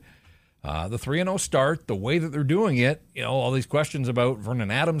 And the 3-0 start, the way that they're doing it, you know, all these questions about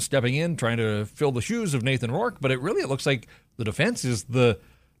Vernon Adams stepping in, trying to fill the shoes of Nathan Rourke, but it looks like the defense is the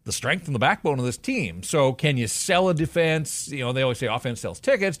strength and the backbone of this team. So can you sell a defense? You know, they always say offense sells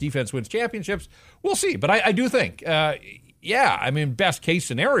tickets, defense wins championships. We'll see. But I do think, I mean, best case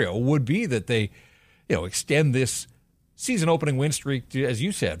scenario would be that they, you know, extend this season opening win streak to, as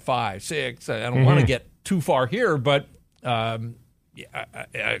you said, 5, 6. I don't want to get too far here, but I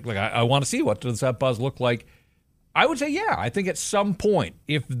want to see what does that buzz look like. I would say, I think at some point,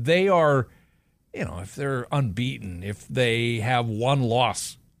 if they are, you know, if they're unbeaten, if they have one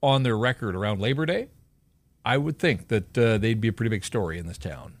loss on their record around Labor Day, I would think that they'd be a pretty big story in this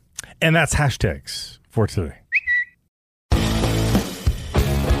town. And that's hashtags for today.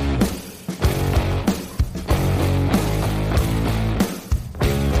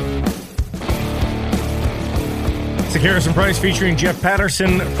 It's the Harrison Price featuring Jeff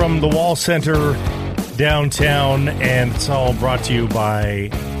Paterson from the Wall Center downtown, and it's all brought to you by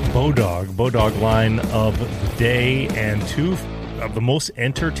Bodog line of the day, and two of the most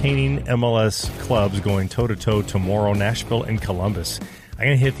entertaining MLS clubs going toe-to-toe tomorrow, Nashville and Columbus. I'm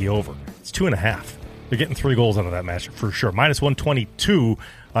going to hit the over. It's 2.5. They're getting 3 goals out of that match for sure. Minus 122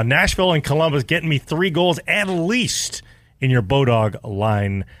 on Nashville and Columbus, getting me 3 goals at least in your Bodog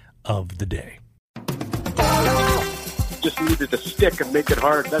line of the day. Just needed to stick and make it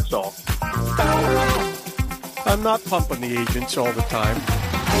hard, that's all. I'm not pumping the agents all the time.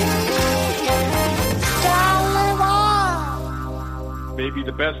 Maybe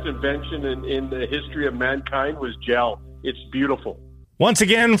the best invention in the history of mankind was gel. It's beautiful. Once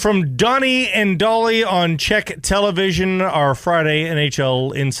again, from Donnie and Dolly on Czech Television, our Friday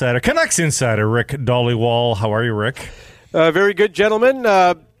NHL insider, Canucks insider, Rick Dhaliwal. How are you, Rick? Very good, gentlemen.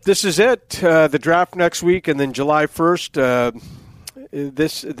 This is it. The draft next week, and then July 1st.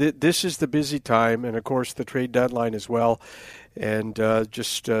 This is the busy time, and of course the trade deadline as well, and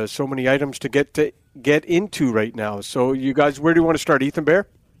just so many items to get into right now. So, you guys, where do you want to start, Ethan Bear?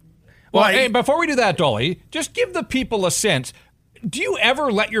 Well, hey, before we do that, Dolly, just give the people a sense. Do you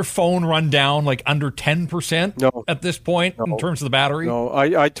ever let your phone run down like under 10% at this point in terms of the battery? No,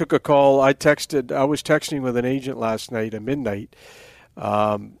 I took a call. I was texting with an agent last night at midnight.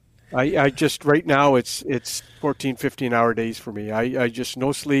 I just, right now, it's 14, 15-hour days for me. I just,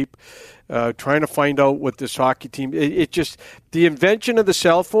 no sleep, trying to find out what this hockey team, it just, the invention of the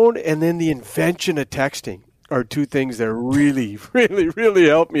cell phone and then the invention of texting are two things that really, really, really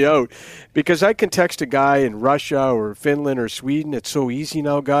help me out, because I can text a guy in Russia or Finland or Sweden. It's so easy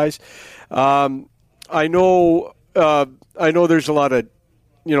now, guys. I know there's a lot of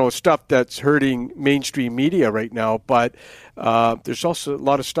stuff that's hurting mainstream media right now, but there's also a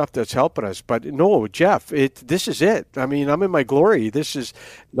lot of stuff that's helping us. But no, Jeff, this is it. I mean, I'm in my glory. This is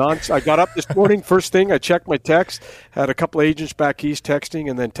I got up this morning, first thing, I checked my text, had a couple agents back east texting,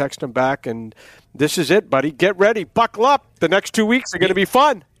 and then text them back, and this is it, buddy. Get ready. Buckle up. The next 2 weeks are going to be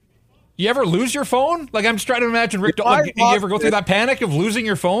fun. You ever lose your phone? Like, I'm just trying to imagine, Rick, you ever go through that panic of losing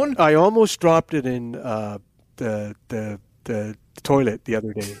your phone? I almost dropped it in the toilet the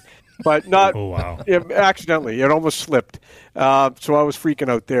other day, but not accidentally. It almost slipped, so I was freaking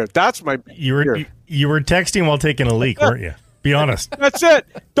out there. That's my you were texting while taking a leak, weren't you? Be honest. That's it.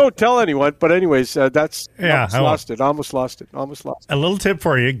 Don't tell anyone. But anyways, lost it. Almost lost it. A little tip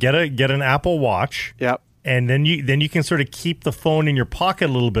for you: get an Apple Watch. Yep. And then you can sort of keep the phone in your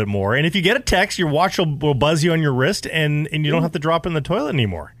pocket a little bit more. And if you get a text, your watch will buzz you on your wrist, and you don't have to drop it in the toilet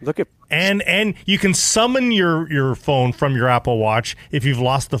anymore. And you can summon your phone from your Apple Watch if you've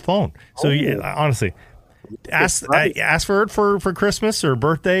lost the phone. So honestly, ask for it for Christmas or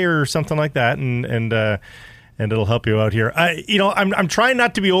birthday or something like that, and it'll help you out here. I'm trying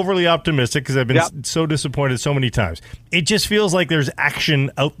not to be overly optimistic because I've been so disappointed so many times. It just feels like there's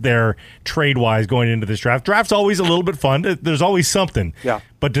action out there trade-wise going into this draft. Draft's always a little bit fun. There's always something. Yeah.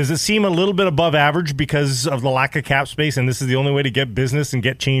 But does it seem a little bit above average because of the lack of cap space, and this is the only way to get business and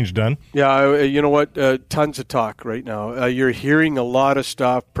get change done? Yeah, you know what? Tons of talk right now. You're hearing a lot of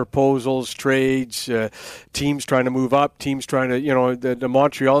stuff, proposals, trades, teams trying to move up, teams trying to, the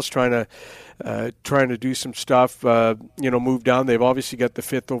Montreal's trying to do some stuff, move down. They've obviously got the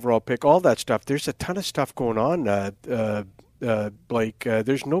 5th overall pick, all that stuff. There's a ton of stuff going on, Blake.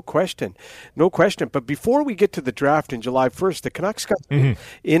 There's no question. But before we get to the draft in July 1st, the Canucks got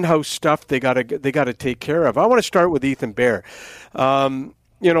in-house stuff they got to take care of. I want to start with Ethan Bear. I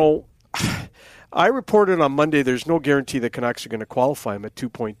reported on Monday there's no guarantee the Canucks are going to qualify him at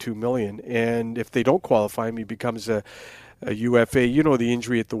 $2.2 million, and if they don't qualify him, he becomes a UFA. The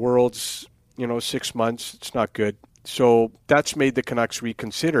injury at the Worlds. 6 months, it's not good. So that's made the Canucks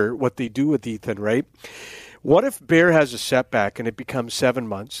reconsider what they do with Ethan, right? What if Bear has a setback and it becomes 7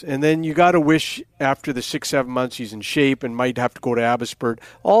 months? And then you got to wish after the 6-7 months he's in shape and might have to go to Abbotsford.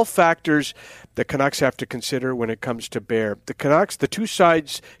 All factors the Canucks have to consider when it comes to Bear. The Canucks, the two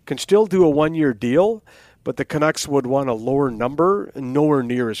sides can still do a 1-year deal, but the Canucks would want a lower number, nowhere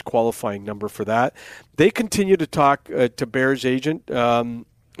near his qualifying number for that. They continue to talk to Bear's agent.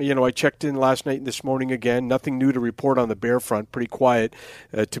 I checked in last night and this morning again. Nothing new to report on the Bear front. Pretty quiet,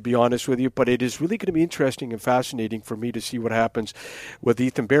 to be honest with you. But it is really going to be interesting and fascinating for me to see what happens with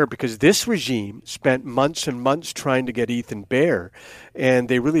Ethan Bear, because this regime spent months and months trying to get Ethan Bear, and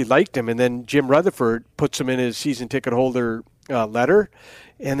they really liked him. And then Jim Rutherford puts him in his season ticket holder letter,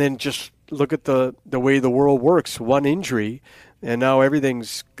 and then just look at the way the world works. One injury. And now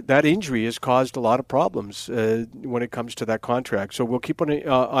that injury has caused a lot of problems when it comes to that contract. So we'll keep an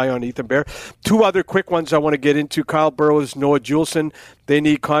eye on Ethan Bear. Two other quick ones I want to get into. Kyle Burroughs, Noah Juulsen. They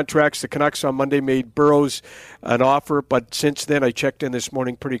need contracts. The Canucks on Monday made Burroughs an offer, but since then I checked in this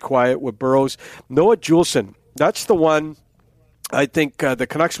morning, pretty quiet with Burroughs. Noah Juulsen, that's the one I think the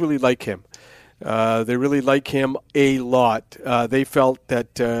Canucks really like him. They really like him a lot. They felt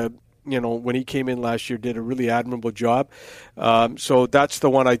that when he came in last year, did a really admirable job. So that's the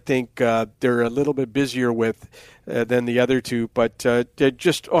one I think they're a little bit busier with than the other two. But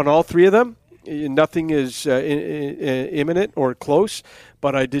just on all three of them, nothing is imminent or close.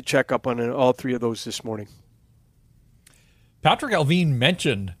 But I did check up on all three of those this morning. Patrick Alvin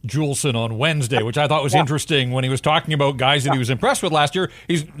mentioned Juulsen on Wednesday, which I thought was interesting when he was talking about guys that he was impressed with last year.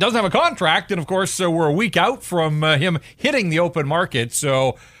 He doesn't have a contract, and of course, we're a week out from him hitting the open market.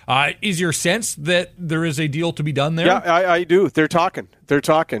 So is your sense that there is a deal to be done there? Yeah, I do. They're talking.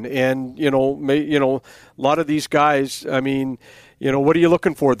 And, a lot of these guys, I mean, what are you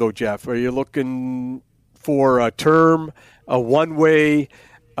looking for, though, Jeff? Are you looking for a term, a one-way,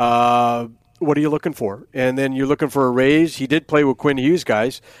 what are you looking for? And then you're looking for a raise. He did play with Quinn Hughes,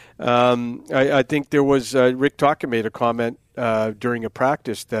 guys. I think there was Rick Tocchet made a comment during a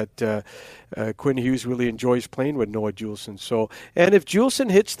practice that Quinn Hughes really enjoys playing with Noah Juulsen. So, and if Juulsen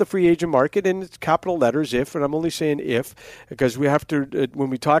hits the free agent market, and it's capital letters if, and I'm only saying if, because we have to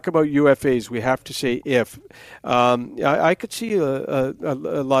when we talk about UFAs, we have to say if. I could see a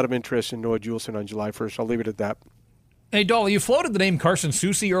lot of interest in Noah Juulsen on July 1st. I'll leave it at that. Hey, Dolly, you floated the name Carson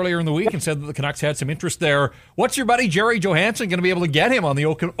Soucy earlier in the week and said that the Canucks had some interest there. What's your buddy Jerry Johansson going to be able to get him on the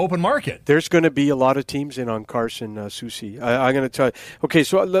open market? There's going to be a lot of teams in on Carson Soucy. I'm going to tell you. Okay,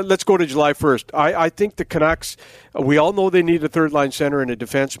 so let's go to July 1st. I think the Canucks, we all know they need a third-line center and a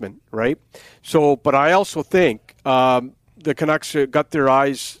defenseman, right? So, but I also think the Canucks got their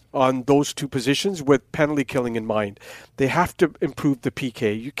eyes on those two positions with penalty killing in mind. They have to improve the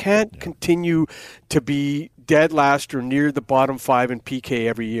PK. You can't continue to be dead last or near the bottom 5 in PK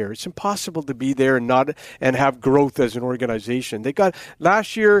every year. It's impossible to be there and have growth as an organization. They got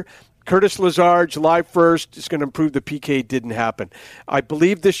last year. Curtis Lazar, July 1st, is going to improve the PK. Didn't happen. I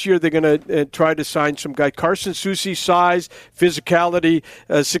believe this year they're going to try to sign some guy. Carson Soucy, size, physicality,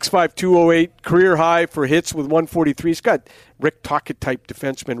 6'5", 208, career high for hits with 143. He's got Rick Tocchet type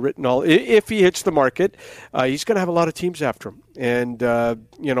defenseman written all. If he hits the market, he's going to have a lot of teams after him. And,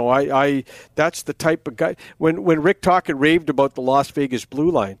 I that's the type of guy. When Rick Tocchet raved about the Las Vegas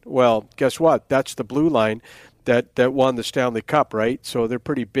blue line, well, guess what? That's the blue line that won the Stanley Cup, right? So they're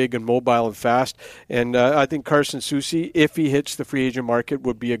pretty big and mobile and fast. And I think Carson Soucy, if he hits the free agent market,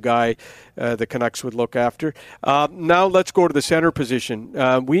 would be a guy the Canucks would look after. Now let's go to the center position.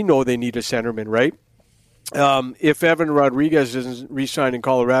 We know they need a centerman, right? If Evan Rodriguez isn't re-signed in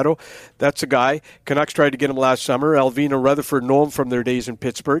Colorado, that's a guy. Canucks tried to get him last summer. Alvina Rutherford know him from their days in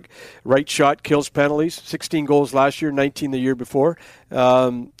Pittsburgh. Right shot, kills penalties. 16 goals last year, 19 the year before.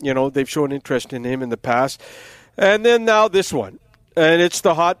 They've shown interest in him in the past. And then now this one. And it's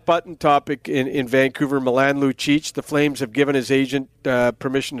the hot button topic in Vancouver. Milan Lucic. The Flames have given his agent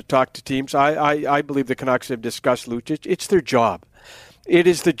permission to talk to teams. I believe the Canucks have discussed Lucic. It's their job. It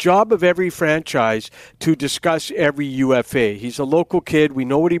is the job of every franchise to discuss every UFA. He's a local kid. We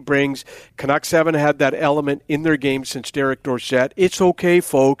know what he brings. Canucks haven't had that element in their game since Derek Dorsett. It's okay,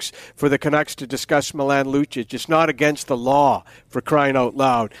 folks, for the Canucks to discuss Milan Lucic. It's not against the law, for crying out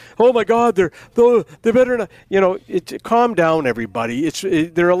loud. Oh, my God, they're better not. Calm down, everybody.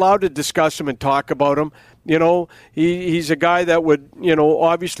 They're allowed to discuss him and talk about him. He's a guy that would,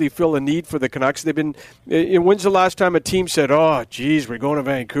 obviously fill a need for the Canucks. When's the last time a team said, oh, geez, we're going to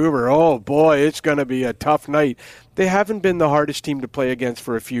Vancouver. Oh, boy, it's going to be a tough night. They haven't been the hardest team to play against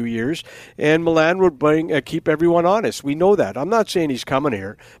for a few years, and Milan would keep everyone honest. We know that. I'm not saying he's coming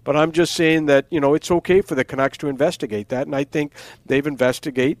here, but I'm just saying that, it's okay for the Canucks to investigate that, and I think they've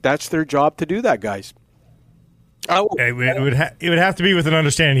investigated. That's their job to do that, guys. It would have to be with an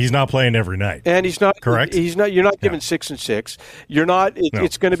understanding he's not playing every night, and he's not correct. He's not. You're not giving 6 and 6. You're not.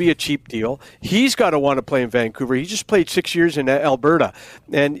 It's going to be a cheap deal. He's got to want to play in Vancouver. He just played 6 years in Alberta,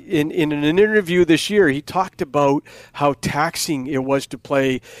 and in an interview this year, he talked about how taxing it was to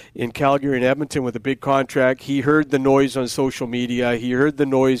play in Calgary and Edmonton with a big contract. He heard the noise on social media. He heard the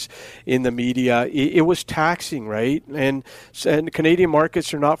noise in the media. It was taxing, right? And Canadian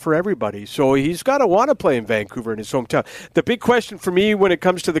markets are not for everybody. So he's got to want to play in Vancouver in his hometown. The big question for me when it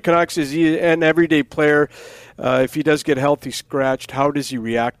comes to the Canucks is he an everyday player. If he does get healthy scratched, how does he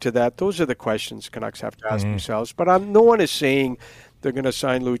react to that? Those are the questions Canucks have to ask themselves. But no one is saying they're going to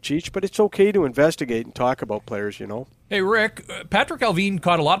sign Lucic, but it's okay to investigate and talk about players, Hey, Rick, Patrick Allvin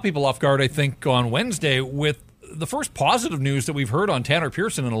caught a lot of people off guard, I think, on Wednesday with the first positive news that we've heard on Tanner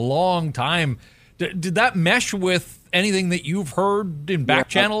Pearson in a long time. Did that mesh with anything that you've heard in back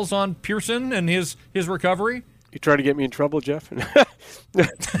channels on Pearson and his recovery? You trying to get me in trouble, Jeff?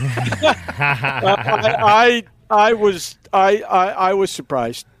 I was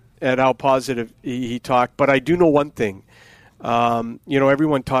surprised at how positive he talked, but I do know one thing.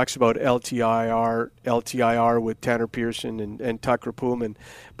 Everyone talks about LTIR with Tanner Pearson and Tucker Pullman,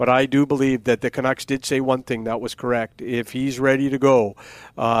 but I do believe that the Canucks did say one thing that was correct. If he's ready to go,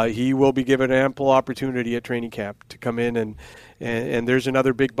 he will be given ample opportunity at training camp to come in and there's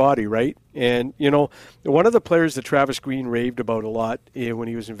another big body, right? And, one of the players that Travis Green raved about a lot when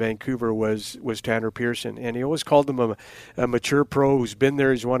he was in Vancouver was Tanner Pearson. And he always called him a mature pro who's been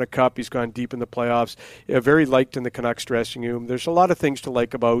there, he's won a cup, he's gone deep in the playoffs, very liked in the Canucks dressing room. There's a lot of things to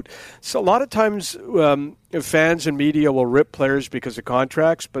like about. So a lot of times fans and media will rip players because of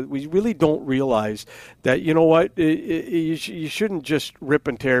contracts, but we really don't realize that, you shouldn't just rip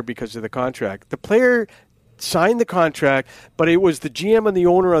and tear because of the contract. The player signed the contract, but it was the GM and the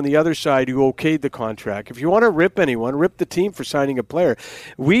owner on the other side who okayed the contract. If you want to rip anyone, rip the team for signing a player.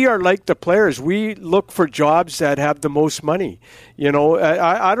 We are like the players. We look for jobs that have the most money.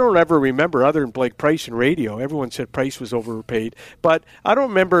 I don't ever remember, other than Blake Price in radio, everyone said Price was overpaid, but I don't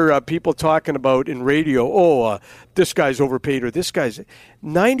remember people talking about in radio, this guy's overpaid or this guy's.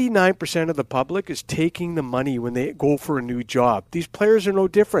 99% of the public is taking the money when they go for a new job. These players are no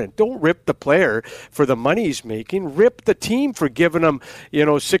different. Don't rip the player for the money he's making. Rip the team for giving him,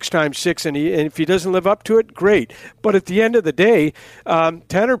 6 times 6, and if he doesn't live up to it, great. But at the end of the day,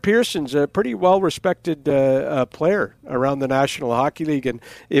 Tanner Pearson's a pretty well-respected player around the National Hockey League, and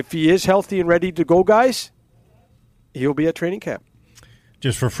if he is healthy and ready to go, guys, he'll be at training camp.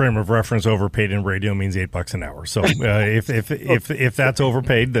 Just for frame of reference, overpaid in radio means $8 an hour. So if that's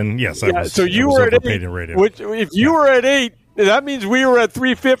overpaid, then yes, I was. So you was were at overpaid 8. in radio. Which, if you were at 8, that means we were at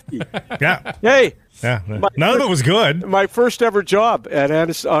 $3.50. Yeah. Hey. Yeah. None of it was good. My first ever job at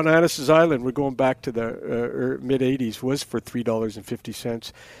on Annis's Island, we're going back to the mid '80s, was for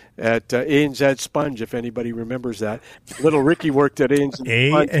 $3.50 at A&Z Sponge. If anybody remembers that, little Ricky worked at A&Z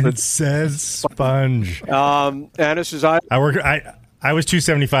Sponge. Annis's Island. I was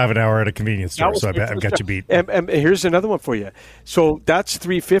 $2.75 an hour at a convenience store, so I've got you beat. And here's another one for you. So that's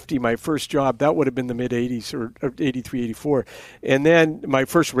 $3.50. My first job, that would have been the mid '80s or '83, '84, and then my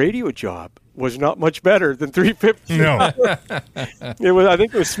first radio job was not much better than $3.50. No, it was. I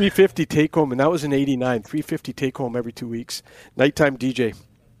think it was $3.50 take home, and that was in '89. $3.50 take home every 2 weeks. Nighttime DJ.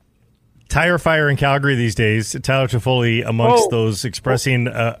 Tire fire in Calgary these days. Tyler Toffoli amongst those expressing.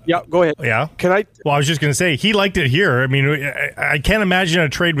 Yeah, go ahead. Yeah, can I? Well, I was just going to say he liked it here. I mean, I can't imagine a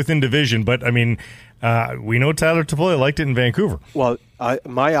trade within division, but I mean, we know Tyler Toffoli liked it in Vancouver. Well,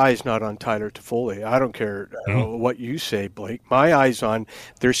 my eye's not on Tyler Toffoli. I don't care what you say, Blake. My eye's on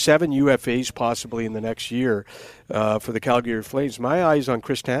there's 7 UFAs possibly in the next year for the Calgary Flames. My eye's on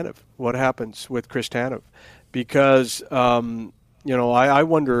Chris Tanev. What happens with Chris Tanev? Because I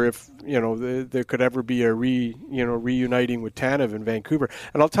wonder if there could ever be a reuniting with Tanev in Vancouver.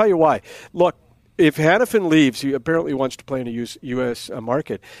 And I'll tell you why. Look, if Hanifin leaves, he apparently wants to play in a U.S.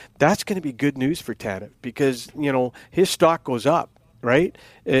 market. That's going to be good news for Tanev because his stock goes up, right?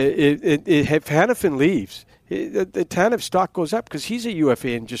 If Hanifin leaves, the Tanev stock goes up because he's a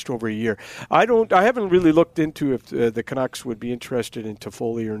UFA in just over a year. I haven't really looked into if the Canucks would be interested in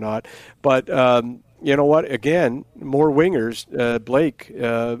Toffoli or not, but. You know what? Again, more wingers, Blake.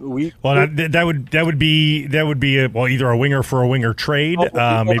 That would be either a winger for a winger trade,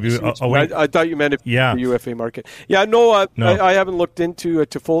 maybe a winger. I thought you meant the UFA market. Yeah, no. I haven't looked into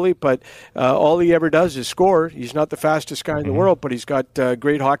Toffoli, but all he ever does is score. He's not the fastest guy in the world, but he's got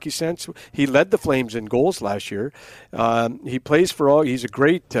great hockey sense. He led the Flames in goals last year. He plays for all. He's a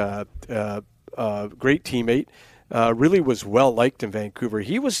great teammate. Really was well liked in Vancouver.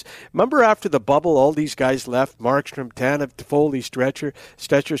 Remember after the bubble, all these guys left, Markstrom, Tanev, Toffoli,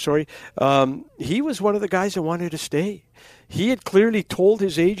 Stetcher. He was one of the guys that wanted to stay. He had clearly told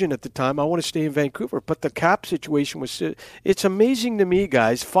his agent at the time, I want to stay in Vancouver, but the cap situation was, it's amazing to me,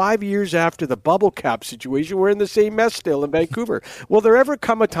 guys, 5 years after the bubble cap situation, we're in the same mess still in Vancouver. Will there ever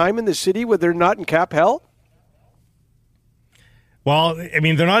come a time in the city where they're not in cap hell? Well, I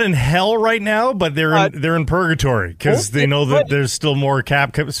mean, they're not in hell right now, but they're in purgatory because they know that there's still more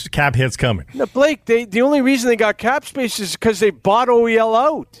cap hits coming. Now, Blake, the only reason they got cap space is because they bought OEL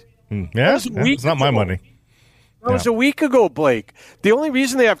out. It's not my money. That was a week ago, Blake. The only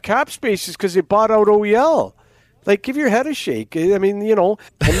reason they have cap space is because they bought out OEL. Like, give your head a shake. I mean, and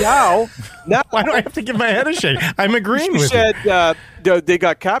now why do I have to give my head a shake? I'm agreeing with you. You said they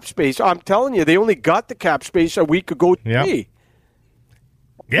got cap space. I'm telling you, they only got the cap space a week ago today.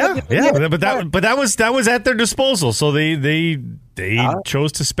 Yeah, but that was at their disposal, so they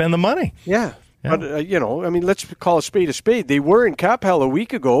chose to spend the money. Yeah. But I mean, let's call a spade a spade. They were in cap hell a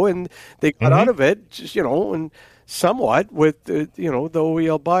week ago, and they got out of it, just, and somewhat with the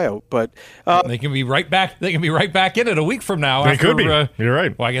OEL buyout. But they can be right back. They can be right back in it a week from now. They could be. You're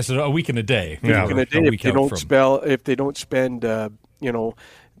right. Well, I guess a week and a day. Yeah. A week and a day. If they don't spend,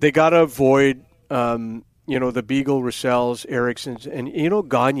 they got to avoid. The Beagle, Russells, Ericssons, and,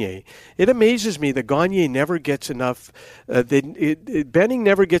 Gagne. It amazes me that Gagne never gets enough, Benning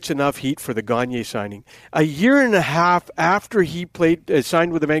never gets enough heat for the Gagne signing. A year and a half after he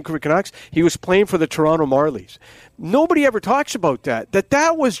signed with the Vancouver Canucks, he was playing for the Toronto Marlies. Nobody ever talks about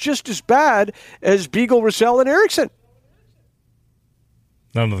that was just as bad as Beagle, Russell, and Eriksson.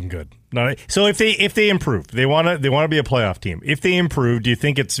 None of them good. So if they improve, they want to be a playoff team. If they improve, do you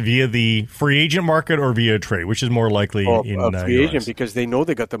think it's via the free agent market or via a trade, which is more likely in free agent because they know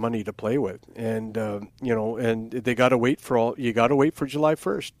they got the money to play with, and and they got to wait for you got to wait for July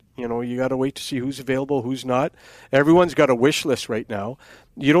 1st. You got to wait to see who's available, who's not. Everyone's got a wish list right now.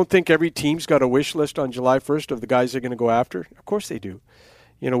 You don't think every team's got a wish list on July 1st of the guys they're going to go after? Of course they do.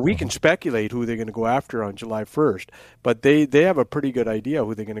 We can speculate who they're going to go after on July 1st, but they have a pretty good idea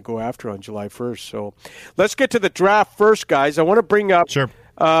who they're going to go after on July 1st. So let's get to the draft first, guys. I want to bring up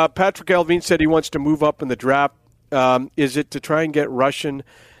Patrick Alvin said he wants to move up in the draft. Is it to try and get Russian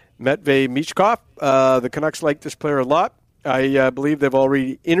Matvei Michkov? The Canucks like this player a lot. I believe they've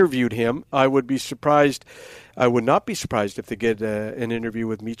already interviewed him. I would not be surprised if they get an interview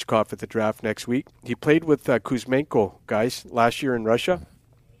with Michkov at the draft next week. He played with Kuzmenko, guys, last year in Russia.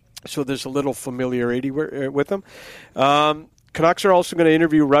 So there's a little familiarity with him. Canucks are also going to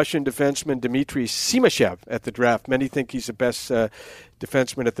interview Russian defenseman Dmitry Simashev at the draft. Many think he's the best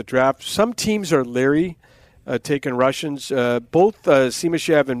defenseman at the draft. Some teams are leery taking Russians. Both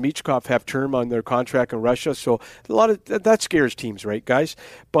Simashev and Michkov have term on their contract in Russia, so a lot of that scares teams, right, guys?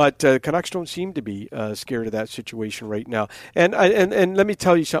 But Canucks don't seem to be scared of that situation right now. And let me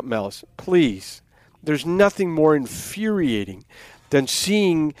tell you something else, please. There's nothing more infuriating than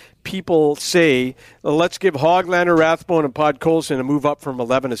seeing people say, let's give Höglander, Rathbone, and Podkolzin a move up from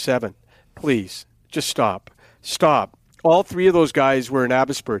 11 to 7. Please, just stop. Stop. All three of those guys were in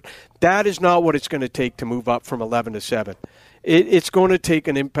Abbotsford. That is not what it's going to take to move up from 11 to 7. It's going to take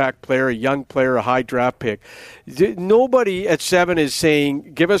an impact player, a young player, a high draft pick. Nobody at 7 is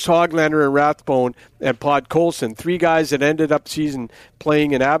saying, give us Höglander and Rathbone and Podkolzin, 3 guys that ended up season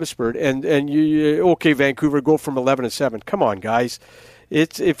playing in Abbotsford, and okay, Vancouver, go from 11 to 7. Come on, guys.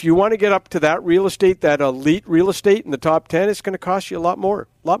 If you want to get up to that real estate, that elite real estate in the top 10, it's going to cost you a lot more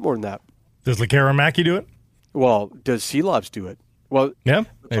than that. Does Lekara-Mackey do it? Well, does Seelovs do it? Well, yeah,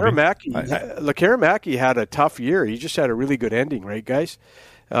 Lekara-Mackey had a tough year. He just had a really good ending, right, guys?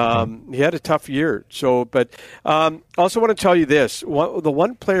 He had a tough year. So, but also want to tell you this: the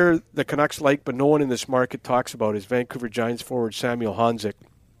one player the Canucks like, but no one in this market talks about, is Vancouver Giants forward Samuel Honzek.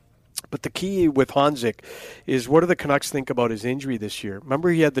 But the key with Honzek is, what do the Canucks think about his injury this year? Remember,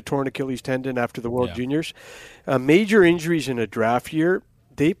 he had the torn Achilles tendon after the World Juniors. Major injuries in a draft year,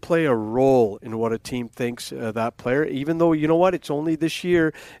 they play a role in what a team thinks that player, even though, you know what, it's only this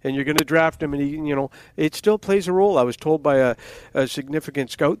year and you're going to draft him, and it still plays a role. I was told by a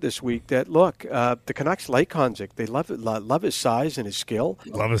significant scout this week that, look, the Canucks like Honzek. They love his size and his skill.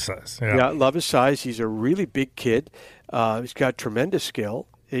 Love his size. Yeah, love his size. He's a really big kid. He's got tremendous skill.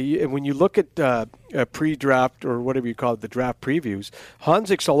 And when you look at pre-draft, or whatever you call it, the draft previews,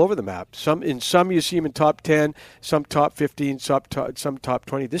 Honzek's all over the map. Some you see him in top 10, some top 15, some top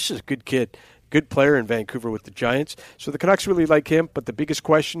 20. This is a good kid, good player in Vancouver with the Giants. So the Canucks really like him, but the biggest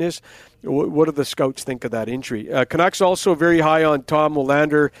question is, what do the scouts think of that injury? Canucks also very high on Tom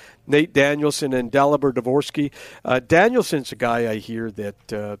Willander, Nate Danielson, and Dalibor Dvorsky. Danielson's a guy I hear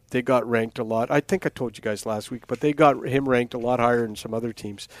that they got ranked a lot. I think I told you guys last week, but they got him ranked a lot higher than some other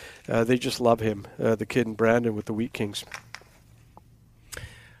teams. They just love him, the kid in Brandon with the Wheat Kings.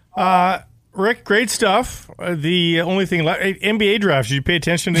 Rick, great stuff. The only thing left, NBA draft. Did you pay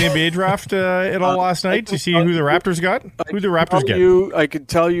attention to the NBA draft at all last night? Did you see who the Raptors got? Who the Raptors get? I could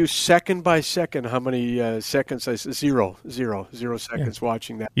tell you second by second how many seconds. Zero seconds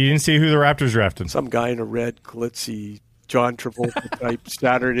watching that. You didn't see who the Raptors drafted? Some guy in a red, glitzy, John Travolta type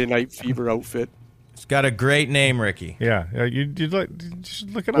Saturday Night Fever outfit. It's got a great name, Ricky. Yeah. You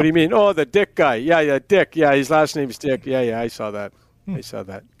should look it up. What do you mean? Oh, the Dick guy. Yeah, Dick. Yeah, his last name is Dick. Yeah, I saw that.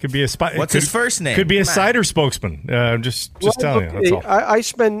 Could be a What's his first name? Could be a cider spokesman. Just telling you. That's all. I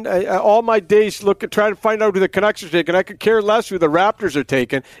spend all my days trying to find out who the Canucks are taking. I could care less who the Raptors are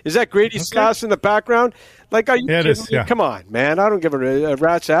taking. Is that Grady Sass in the background? Like, are you kidding me? Yeah. Come on, man. I don't give a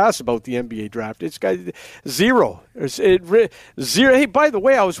rat's ass about the NBA draft. It's got zero. Zero. Hey, by the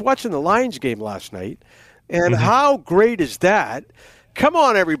way, I was watching the Lions game last night, and how great is that? Come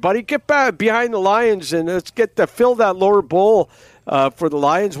on, everybody. Get back behind the Lions and let's fill that lower bowl for the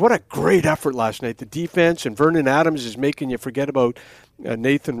Lions. What a great effort last night. The defense, and Vernon Adams is making you forget about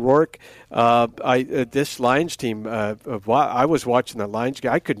Nathan Rourke. This Lions team, I was watching the Lions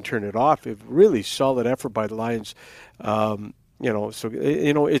game. I couldn't turn it off. A really solid effort by the Lions.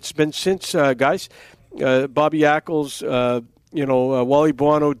 It's been since, guys, Bobby Ackles, Wally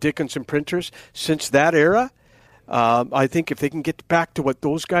Buono, Dickinson Printers, since that era. I think if they can get back to what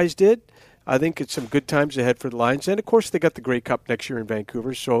those guys did, I think it's some good times ahead for the Lions. And, of course, they got the Grey Cup next year in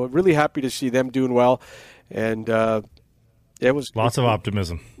Vancouver. So really happy to see them doing well. And it was lots of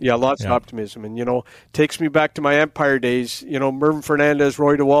optimism. Yeah, lots of optimism. And, takes me back to my Empire days. Mervyn Fernandez,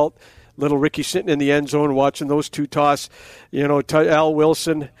 Roy DeWalt, little Ricky sitting in the end zone watching those two toss. Al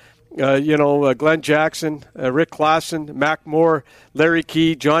Wilson, Glenn Jackson, Rick Klassen, Mac Moore, Larry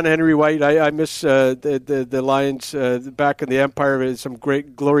Key, John Henry White. I miss the Lions back in the Empire. Some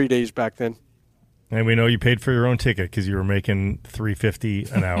great glory days back then. And we know you paid for your own ticket because you were making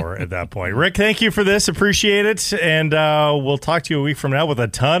 $3.50 an hour at that point. Rick, thank you for this. Appreciate it. And we'll talk to you a week from now with a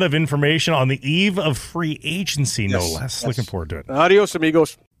ton of information on the eve of free agency, no less. Yes. Looking forward to it. Adios,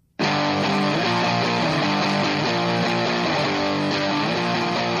 amigos.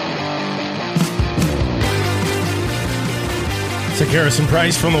 Harrison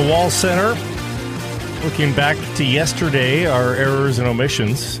Price from the Wall Center. Looking back to yesterday, our errors and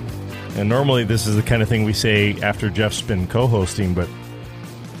omissions. And normally this is the kind of thing we say after Jeff's been co-hosting, but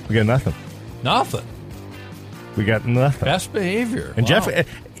we got nothing. Nothing? We got nothing. Best behavior. And Wow. Jeff,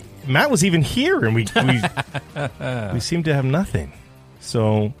 Matt was even here, and we seem to have nothing.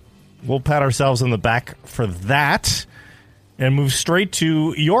 So we'll pat ourselves on the back for that and move straight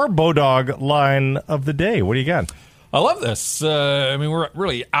to your Bodog line of the day. What do you got? I love this. We're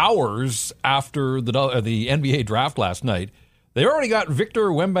really hours after the NBA draft last night. They already got Victor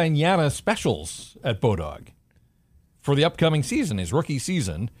Wembanyama specials at Bodog for the upcoming season, his rookie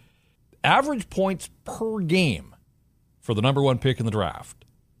season. Average points per game for the number one pick in the draft.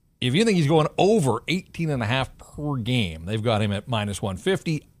 If you think he's going over 18.5 per game, they've got him at minus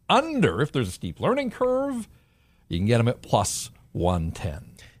 150. Under, if there's a steep learning curve, you can get him at plus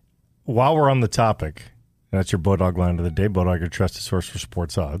 110. While we're on the topic, that's your Bodog line of the day. Bodog, your trusted source for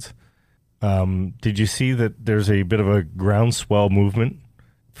sports odds. Did you see that there's a bit of a groundswell movement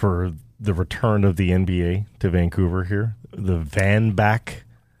for the return of the NBA to Vancouver here? The Van back.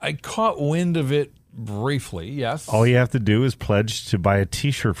 I caught wind of it briefly, yes. All you have to do is pledge to buy a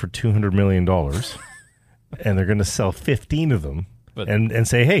T-shirt for $200 million, and they're going to sell 15 of them and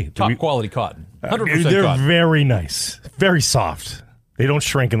say, hey. Top quality cotton. 100% they're cotton. very nice, very soft. They don't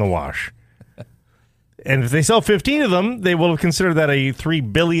shrink in the wash. And if they sell 15 of them, they will consider that a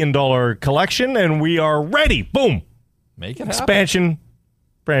 $3 billion collection, and we are ready. Boom. Make it happen. Expansion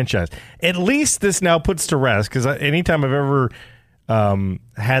franchise. At least this now puts to rest, because anytime I've ever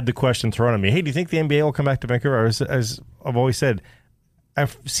had the question thrown at me, hey, do you think the NBA will come back to Vancouver? As I've always said,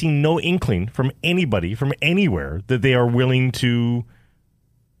 I've seen no inkling from anybody, from anywhere, that they are willing to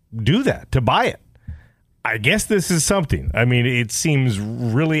do that, to buy it. I guess this is something. I mean, it seems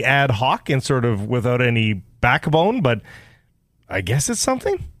really ad hoc and sort of without any backbone, but I guess it's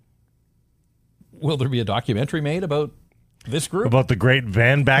something. Will there be a documentary made about this group? About the great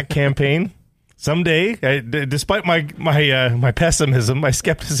Van Back campaign? Someday, despite my pessimism, my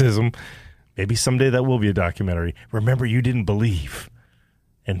skepticism, maybe someday that will be a documentary. Remember, you didn't believe,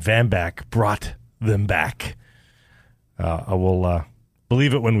 and Van Back brought them back. I will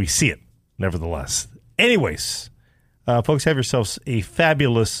believe it when we see it, nevertheless. Anyways, folks, have yourselves a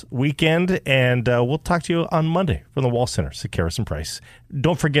fabulous weekend, and we'll talk to you on Monday from the Wall Center, Sekeres and Price.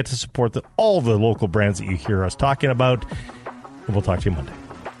 Don't forget to support all the local brands that you hear us talking about, and we'll talk to you Monday.